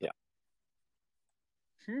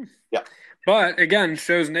 Yeah. But again,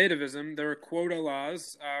 shows nativism. There were quota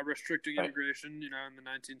laws restricting immigration, in the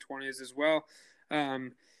 1920s as well.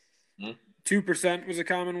 2% was a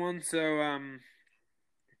common one. So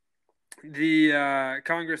the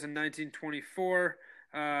Congress in 1924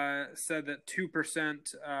 said that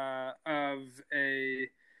 2% of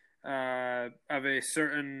a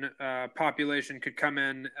certain population could come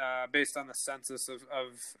in based on the census of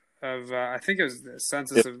I think it was the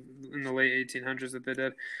census in the late 1800s that they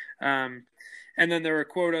did. And then there were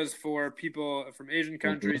quotas for people from Asian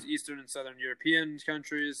countries, Eastern and Southern European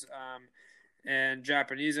countries, and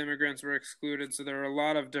Japanese immigrants were excluded. So there were a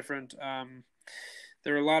lot of different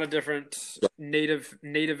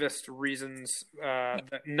nativist reasons,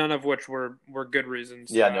 none of which were good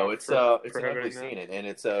reasons. Yeah, no, it's definitely seen it, and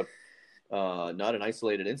it's not an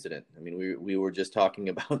isolated incident. I mean, we were just talking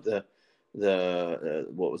about the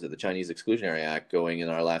what was it, the Chinese Exclusionary Act going in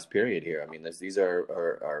our last period here. I mean, these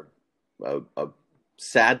are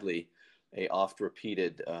sadly a oft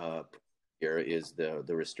repeated here is the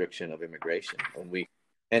restriction of immigration,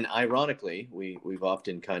 and ironically we've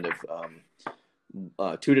often kind of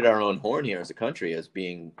tooted our own horn here as a country as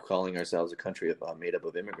calling ourselves a country made up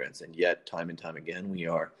of immigrants, and yet time and time again we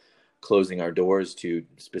are closing our doors to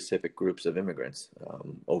specific groups of immigrants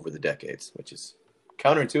over the decades, which is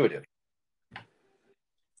counterintuitive.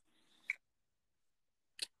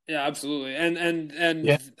 Yeah, absolutely, and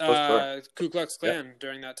Ku Klux Klan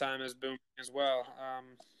during that time is booming as well.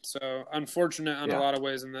 So unfortunate in a lot of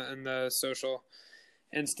ways in the social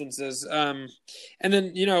instances. And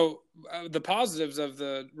then, the positives of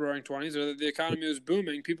the Roaring '20s are that the economy was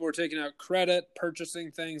booming. People were taking out credit,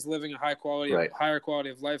 purchasing things, living a higher quality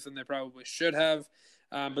of life than they probably should have.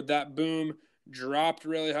 But that boom dropped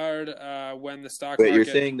really hard when the stock market you're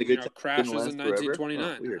saying the good crashes in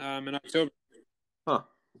 1929 in October. Huh.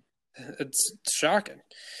 It's shocking.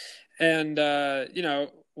 And,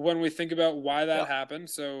 when we think about why that happened,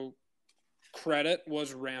 so credit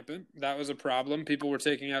was rampant. That was a problem. People were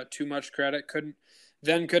taking out too much credit, couldn't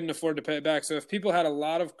afford to pay it back. So if people had a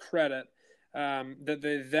lot of credit that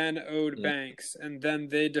they then owed banks, and then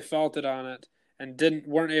they defaulted on it and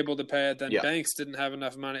weren't able to pay it, then banks didn't have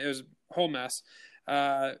enough money. It was a whole mess.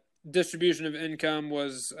 Distribution of income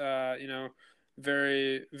was,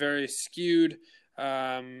 very, very skewed.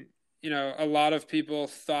 A lot of people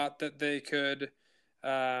thought that they could,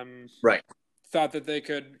 thought that they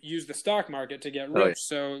could use the stock market to get rich.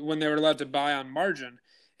 So when they were allowed to buy on margin,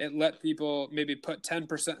 it let people maybe put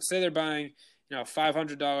 10%. Say they're buying,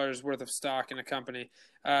 $500 worth of stock in a company,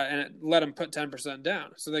 and it let them put 10%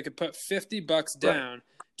 down. So they could put $50 down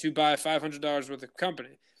to buy $500 worth of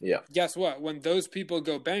company. Yeah. Guess what? When those people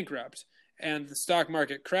go bankrupt and the stock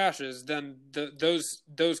market crashes, then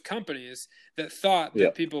those companies that thought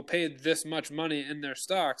that people paid this much money in their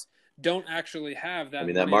stocks don't actually have that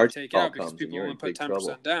money to take out because people only put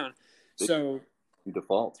 10% down. So you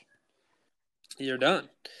default. You're done.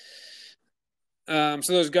 So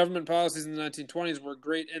those government policies in the 1920s were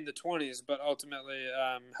great in the 20s, but ultimately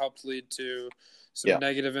helped lead to some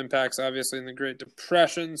negative impacts, obviously, in the Great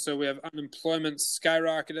Depression. So we have unemployment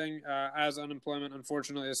skyrocketing, as unemployment,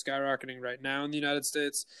 unfortunately, is skyrocketing right now in the United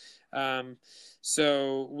States.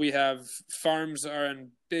 So we have farms are in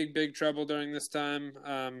big, big trouble during this time.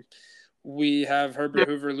 We have Herbert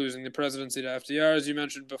Hoover losing the presidency to FDR, as you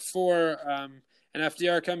mentioned before. And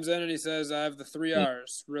FDR comes in and he says, I have the 3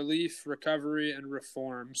 R's: relief, recovery, and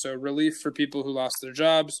reform. So relief for people who lost their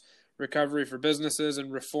jobs, recovery for businesses,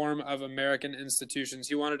 and reform of American institutions.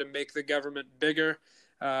 He wanted to make the government bigger,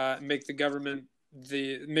 make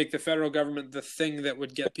the federal government the thing that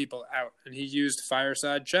would get people out. And he used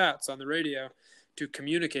fireside chats on the radio to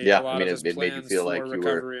communicate a lot of his plans made you feel for like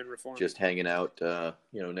recovery you and reform. Just hanging out,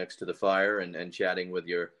 next to the fire and chatting with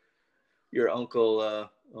your uncle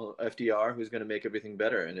FDR, who's going to make everything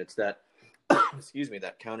better. And it's that,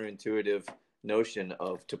 that counterintuitive notion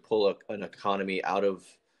of to pull an economy out of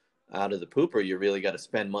the pooper, you really got to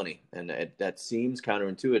spend money, and that seems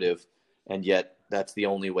counterintuitive, and yet that's the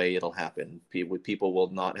only way it'll happen. People will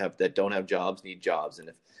not have that don't have jobs need jobs, and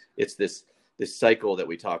if it's this cycle that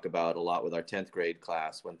we talk about a lot with our 10th grade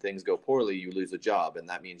class, when things go poorly, you lose a job, and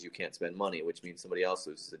that means you can't spend money, which means somebody else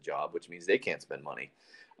loses a job, which means they can't spend money.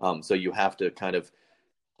 So you have to kind of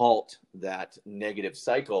halt that negative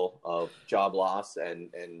cycle of job loss and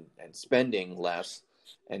spending less,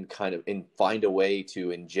 and kind of find a way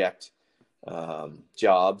to inject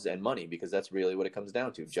jobs and money, because that's really what it comes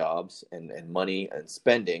down to: jobs and money and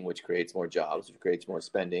spending, which creates more jobs, which creates more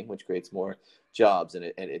spending, which creates more jobs. And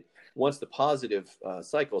it once the positive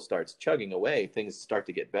cycle starts chugging away, things start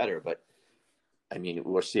to get better. But I mean,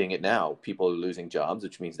 we're seeing it now. People are losing jobs,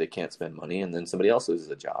 which means they can't spend money, and then somebody else loses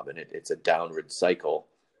a job, and it's a downward cycle,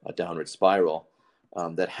 a downward spiral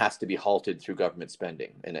that has to be halted through government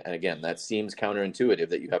spending. And again, that seems counterintuitive,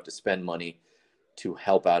 that you have to spend money to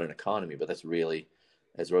help out an economy, but that's really,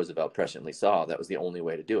 as Roosevelt presciently saw, that was the only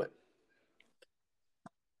way to do it.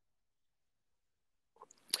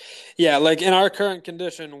 Yeah, like in our current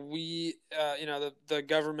condition, we, the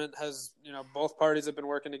government has, both parties have been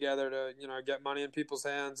working together to, get money in people's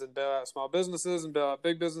hands and bail out small businesses and bail out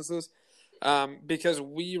big businesses, because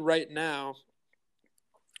right now,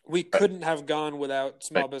 we couldn't have gone without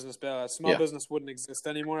small business bailouts. Small business wouldn't exist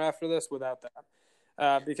anymore after this without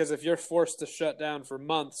that. Because if you're forced to shut down for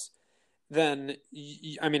months, then,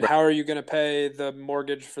 how are you going to pay the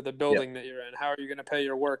mortgage for the building that you're in? How are you going to pay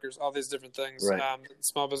your workers? All these different things that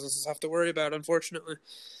small businesses have to worry about, unfortunately.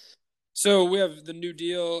 So we have the New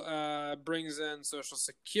Deal brings in Social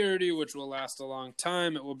Security, which will last a long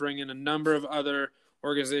time. It will bring in a number of other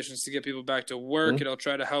organizations to get people back to work. It'll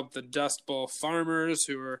try to help the Dust Bowl farmers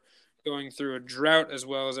who are going through a drought, as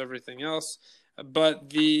well as everything else.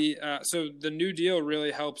 But so the New Deal really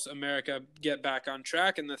helps America get back on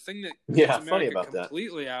track. And the thing that gets funny America about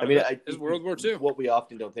completely that. out of it is World War II. What we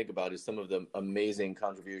often don't think about is some of the amazing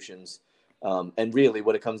contributions. And really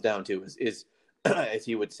what it comes down to is as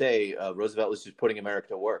he would say, Roosevelt was just putting America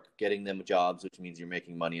to work, getting them jobs, which means you're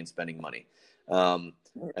making money and spending money.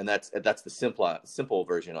 And that's the simple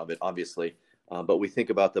version of it, obviously. But we think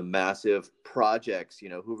about the massive projects,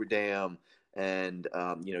 Hoover Dam, And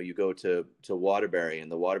you go to Waterbury,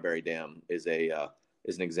 and the Waterbury Dam is an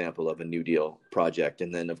example of a New Deal project.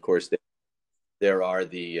 And then, of course, there are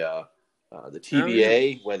the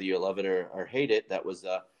TVA, whether you love it or hate it. That was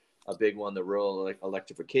a big one. The rural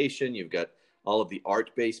electrification. You've got all of the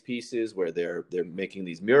art-based pieces where they're making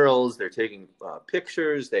these murals. They're taking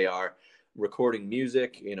pictures. They are recording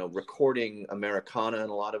music. Recording Americana in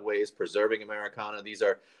a lot of ways, preserving Americana. These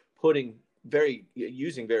are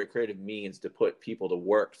using very creative means to put people to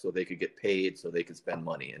work so they could get paid, so they could spend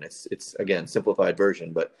money. And it's again, simplified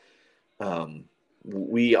version, but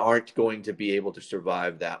we aren't going to be able to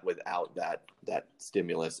survive that without that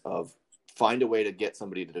stimulus of find a way to get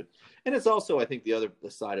somebody to. And it's also, I think the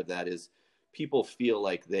side of that is people feel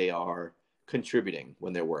like they are contributing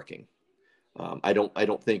when they're working. I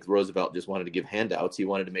don't think Roosevelt just wanted to give handouts. He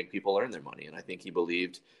wanted to make people earn their money. And I think he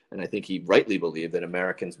believed, and I think he rightly believed, that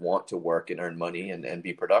Americans want to work and earn money and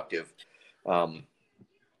be productive.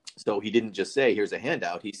 So he didn't just say, here's a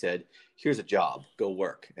handout. He said, here's a job, go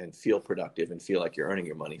work and feel productive and feel like you're earning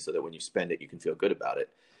your money so that when you spend it, you can feel good about it.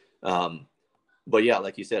 But yeah,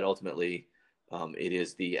 like you said, ultimately, it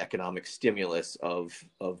is the economic stimulus of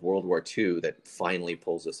World War II that finally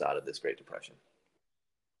pulls us out of this Great Depression.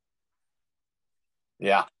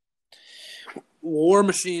 Yeah. War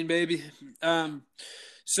machine, baby.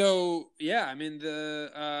 So yeah, I mean,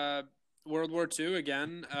 the World War II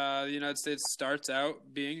again. The United States starts out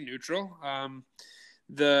being neutral.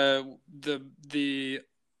 The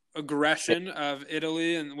aggression of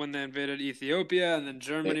Italy and when they invaded Ethiopia, and then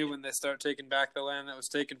Germany when they start taking back the land that was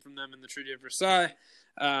taken from them in the Treaty of Versailles.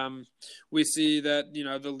 We see that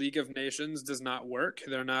the League of Nations does not work.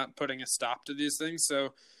 They're not putting a stop to these things.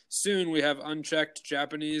 So soon we have unchecked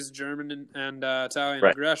Japanese, German, and Italian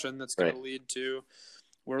aggression that's going to lead to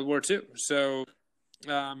World War II. So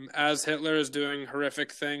as Hitler is doing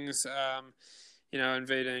horrific things,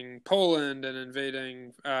 invading Poland and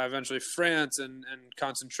invading eventually France and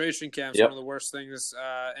concentration camps, one of the worst things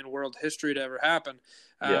in world history to ever happen.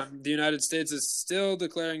 The United States is still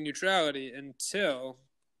declaring neutrality until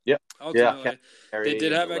ultimately they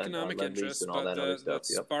did have economic interests, but the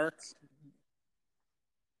spark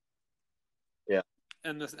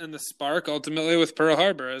and the spark ultimately with Pearl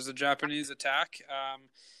Harbor as a Japanese attack.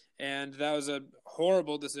 And that was a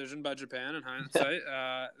horrible decision by Japan in hindsight.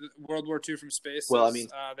 World War II from space. Well, I mean,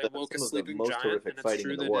 they woke a sleeping giant. Horrific fighting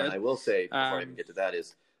in the war. And I will say, before I even get to that,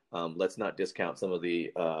 is let's not discount some of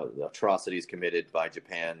the atrocities committed by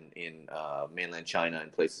Japan in mainland China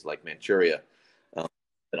and places like Manchuria.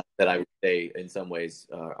 That I would say, in some ways,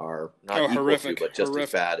 are not equal horrific, to, but just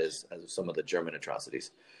as bad as some of the German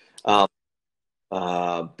atrocities.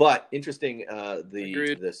 But interesting,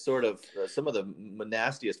 the sort of some of the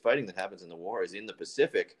nastiest fighting that happens in the war is in the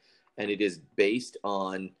Pacific, and it is based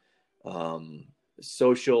on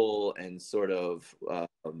social and sort of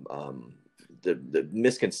the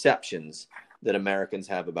misconceptions that Americans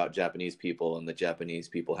have about Japanese people and the Japanese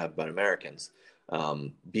people have about Americans,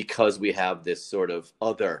 because we have this sort of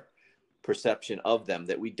other perception of them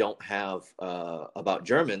that we don't have about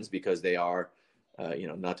Germans, because they are.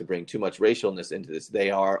 Not to bring too much racialness into this,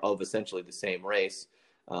 they are of essentially the same race.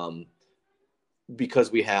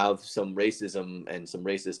 Because we have some racism and some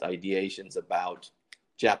racist ideations about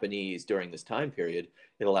Japanese during this time period,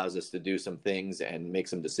 it allows us to do some things and make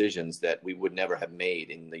some decisions that we would never have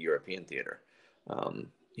made in the European theater. Of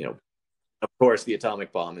course, the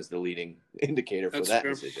atomic bomb is the leading indicator for that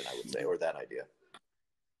decision, I would say, or that idea.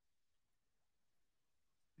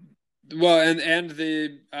 Well, and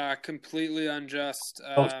the completely unjust,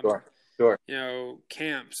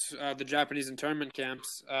 camps, the Japanese internment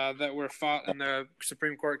camps that were fought in the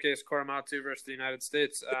Supreme Court case Korematsu versus the United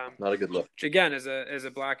States. Not a good look. Which again is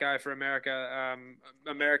a black eye for America.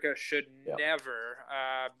 America should never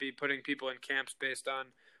be putting people in camps based on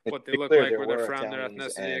what they look like, where they're from, their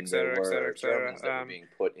ethnicity, et cetera, et cetera, et cetera. That were being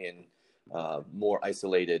put in more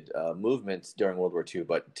isolated movements during World War II,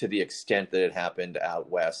 but to the extent that it happened out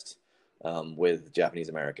west. With Japanese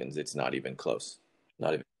Americans, it's not even close.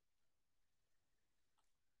 Not even.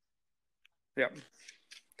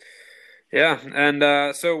 Yeah.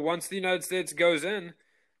 And so once the United States goes in,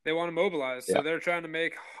 they want to mobilize. So they're trying to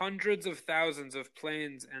make hundreds of thousands of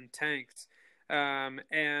planes and tanks.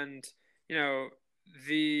 And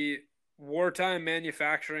the wartime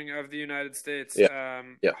manufacturing of the United States,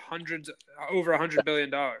 over $100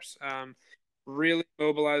 billion. Really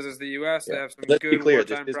mobilizes the U.S. They have some good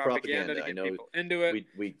wartime propaganda to get people into it.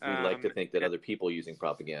 We like to think that other people are using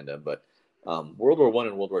propaganda, but World War I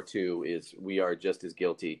and World War II we are just as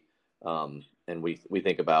guilty. And we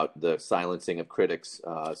think about the silencing of critics,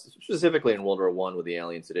 specifically in World War I with the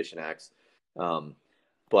Alien Sedition Acts,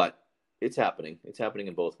 But it's happening. It's happening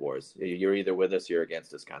in both wars. You're either with us, you're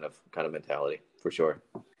against us, kind of mentality, for sure.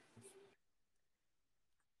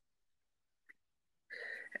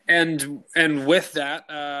 And with that,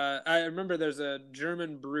 I remember there's a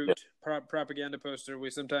German brute propaganda poster we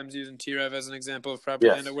sometimes use in TREV as an example of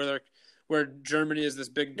propaganda, Yes. where Germany is this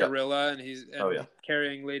big gorilla and he's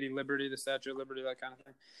carrying Lady Liberty, the Statue of Liberty, that kind of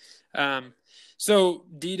thing. So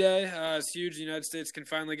D-Day is huge. The United States can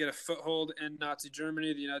finally get a foothold in Nazi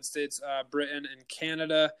Germany. The United States, Britain, and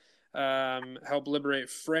Canada help liberate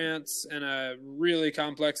France in a really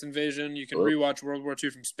complex invasion. You can rewatch World War II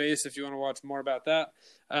from space if you want to watch more about that.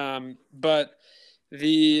 But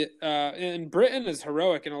in Britain is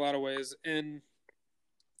heroic in a lot of ways in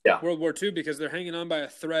World War II because they're hanging on by a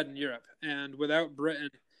thread in Europe. And without Britain,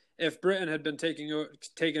 if Britain had been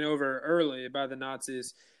taken over early by the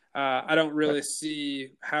Nazis, I don't really see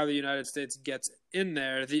how the United States gets in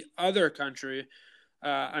there. The other country,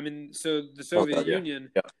 so the Soviet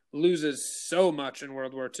Union loses so much in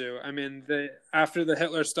World War II. I mean, after the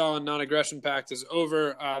Hitler-Stalin non-aggression pact is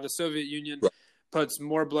over, the Soviet Union puts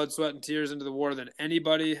more blood, sweat, and tears into the war than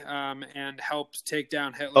anybody, and helps take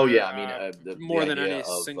down Hitler. More than any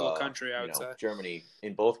single country, I would say. Germany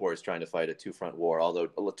in both wars trying to fight a two-front war, although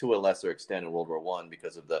to a lesser extent in World War I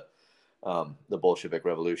because of the Bolshevik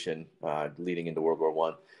Revolution leading into World War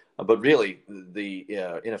I. But really, the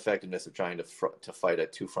ineffectiveness of trying to fight a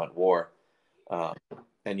two-front war,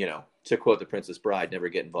 and to quote The Princess Bride, never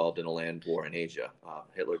get involved in a land war in Asia.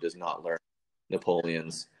 Hitler does not learn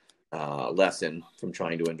Napoleon's lesson from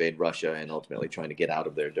trying to invade Russia and ultimately trying to get out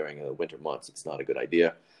of there during the winter months. It's not a good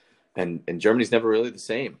idea. And Germany's never really the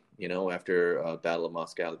same. After Battle of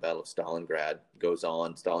Moscow, the Battle of Stalingrad goes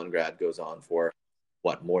on. Stalingrad goes on for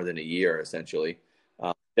more than a year, essentially.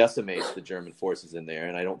 Decimates the German forces in there,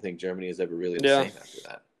 and I don't think Germany is ever really the same after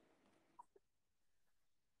that.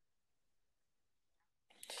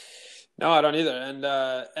 No, I don't either.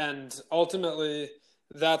 And ultimately,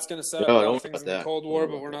 that's going to set up a lot of things in the Cold War,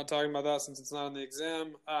 but we're not talking about that since it's not on the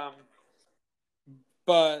exam.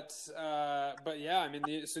 But yeah, I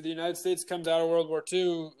mean, so the United States comes out of World War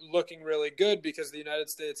II looking really good because the United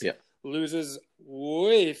States loses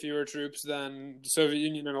way fewer troops than the Soviet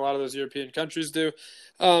Union and a lot of those European countries do.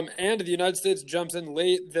 And the United States jumps in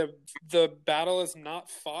late. The battle is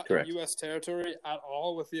not fought in U.S. territory at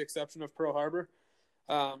all, with the exception of Pearl Harbor.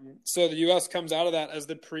 So the U.S. comes out of that as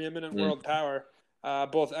the preeminent world power,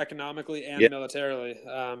 both economically and militarily.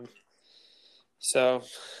 So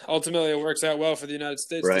ultimately, it works out well for the United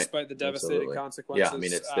States, despite the devastating consequences. Yeah, I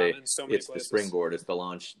mean, in so many places. The springboard, it's the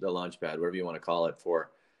launch pad, whatever you want to call it, for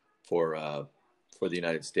the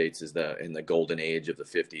United States is in the golden age of the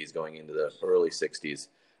 50s, going into the early 60s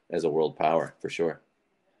as a world power, for sure.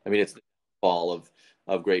 I mean, it's the fall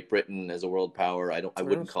of Great Britain as a world power. I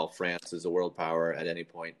wouldn't call France as a world power at any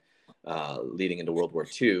point leading into World War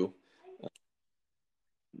II.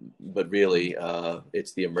 But really,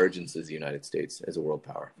 it's the emergence of the United States as a world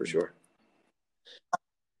power, for sure.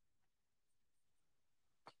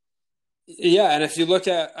 Yeah, and if you look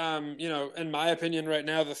at, in my opinion right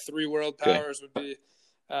now, the three world powers would be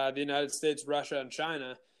the United States, Russia, and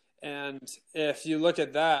China. And if you look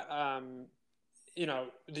at that, the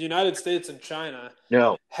United States and China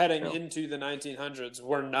heading into the 1900s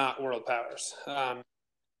were not world powers.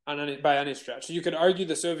 By any stretch. You could argue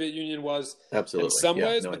the Soviet Union was in some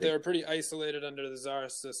ways, but they were pretty isolated under the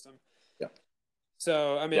Tsarist system. Yeah.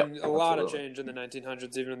 So, I mean, a lot of change in the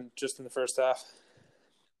 1900s, even just in the first half.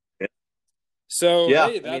 Yeah. So,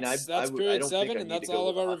 hey, that's period 7, and that's all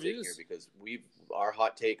of our reviews. Because our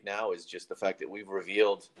hot take now is just the fact that we've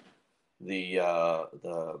revealed the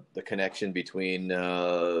connection between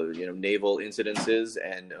naval incidences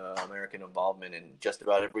and American involvement in just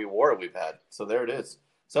about every war we've had. So there it is.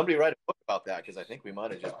 Somebody write a book about that, because I think we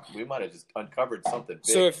might have just uncovered something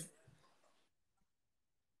big.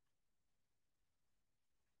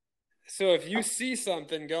 So if you see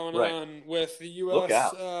something going on with the U.S.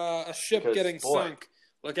 A ship getting sunk,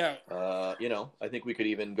 look out. I think we could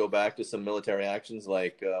even go back to some military actions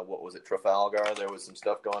like what was it, Trafalgar? There was some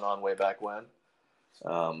stuff going on way back when.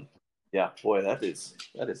 That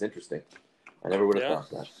is interesting. I never would have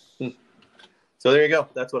thought that. So there you go.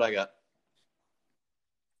 That's what I got.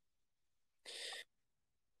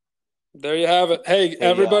 There you have it. Hey,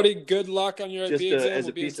 everybody, good luck on your IP exam. As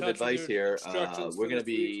a piece of advice here, we're going to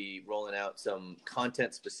be rolling out some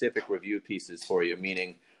content-specific review pieces for you,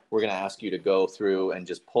 meaning we're going to ask you to go through and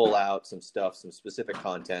just pull out some stuff, some specific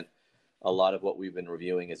content. A lot of what we've been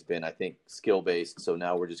reviewing has been, I think, skill-based, so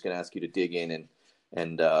now we're just going to ask you to dig in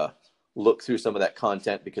and look through some of that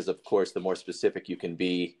content, because, of course, the more specific you can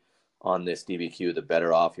be, on this DBQ, the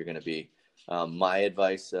better off you're going to be. My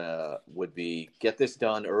advice would be get this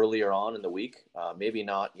done earlier on in the week. Maybe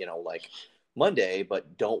not, like Monday,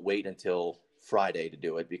 but don't wait until Friday to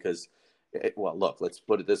do it because, look, let's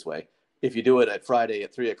put it this way. If you do it at Friday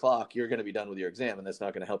at 3:00, you're going to be done with your exam, and that's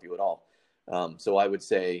not going to help you at all. So I would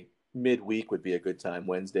say midweek would be a good time,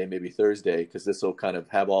 Wednesday, maybe Thursday, because this will kind of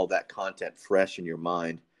have all that content fresh in your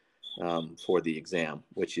mind for the exam,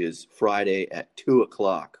 which is Friday at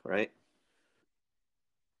 2:00, right?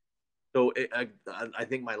 So I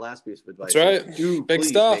think my last piece of advice is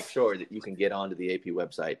please make sure that you can get onto the AP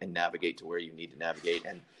website and navigate to where you need to navigate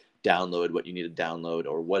and download what you need to download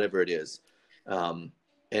or whatever it is.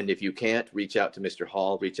 And if you can't, reach out to Mr.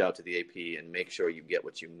 Hall, reach out to the AP and make sure you get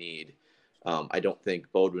what you need. I don't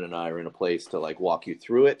think Bodwin and I are in a place to like walk you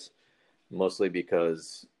through it, mostly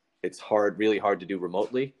because it's really hard to do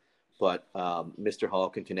remotely. But Mr. Hall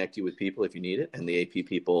can connect you with people if you need it. And the AP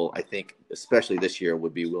people, I think, especially this year,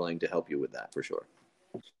 would be willing to help you with that for sure.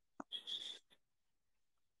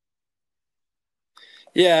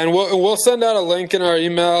 Yeah, and we'll send out a link in our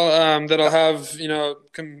email that'll have,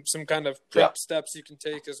 some kind of prep steps you can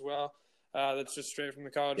take as well. That's just straight from the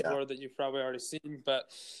College Board that you've probably already seen. But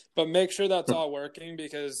make sure that's all working,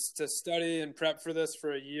 because to study and prep for this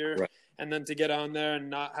for a year and then to get on there and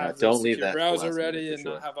not have the secure browser ready and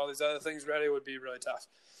not have all these other things ready would be really tough.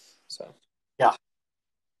 So yeah,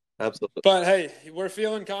 absolutely. But hey, we're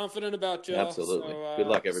feeling confident about Joe. Absolutely. So, good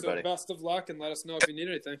luck, everybody. So best of luck, and let us know if you need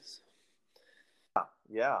anything.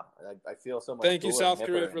 Yeah, I feel so much. Thank you, South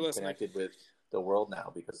Korea, for listening. Connected with the world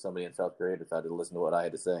now because somebody in South Korea decided to listen to what I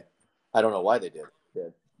had to say. I don't know why they did.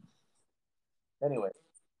 Anyway.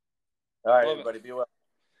 All right, everybody, be well.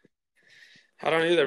 I don't either.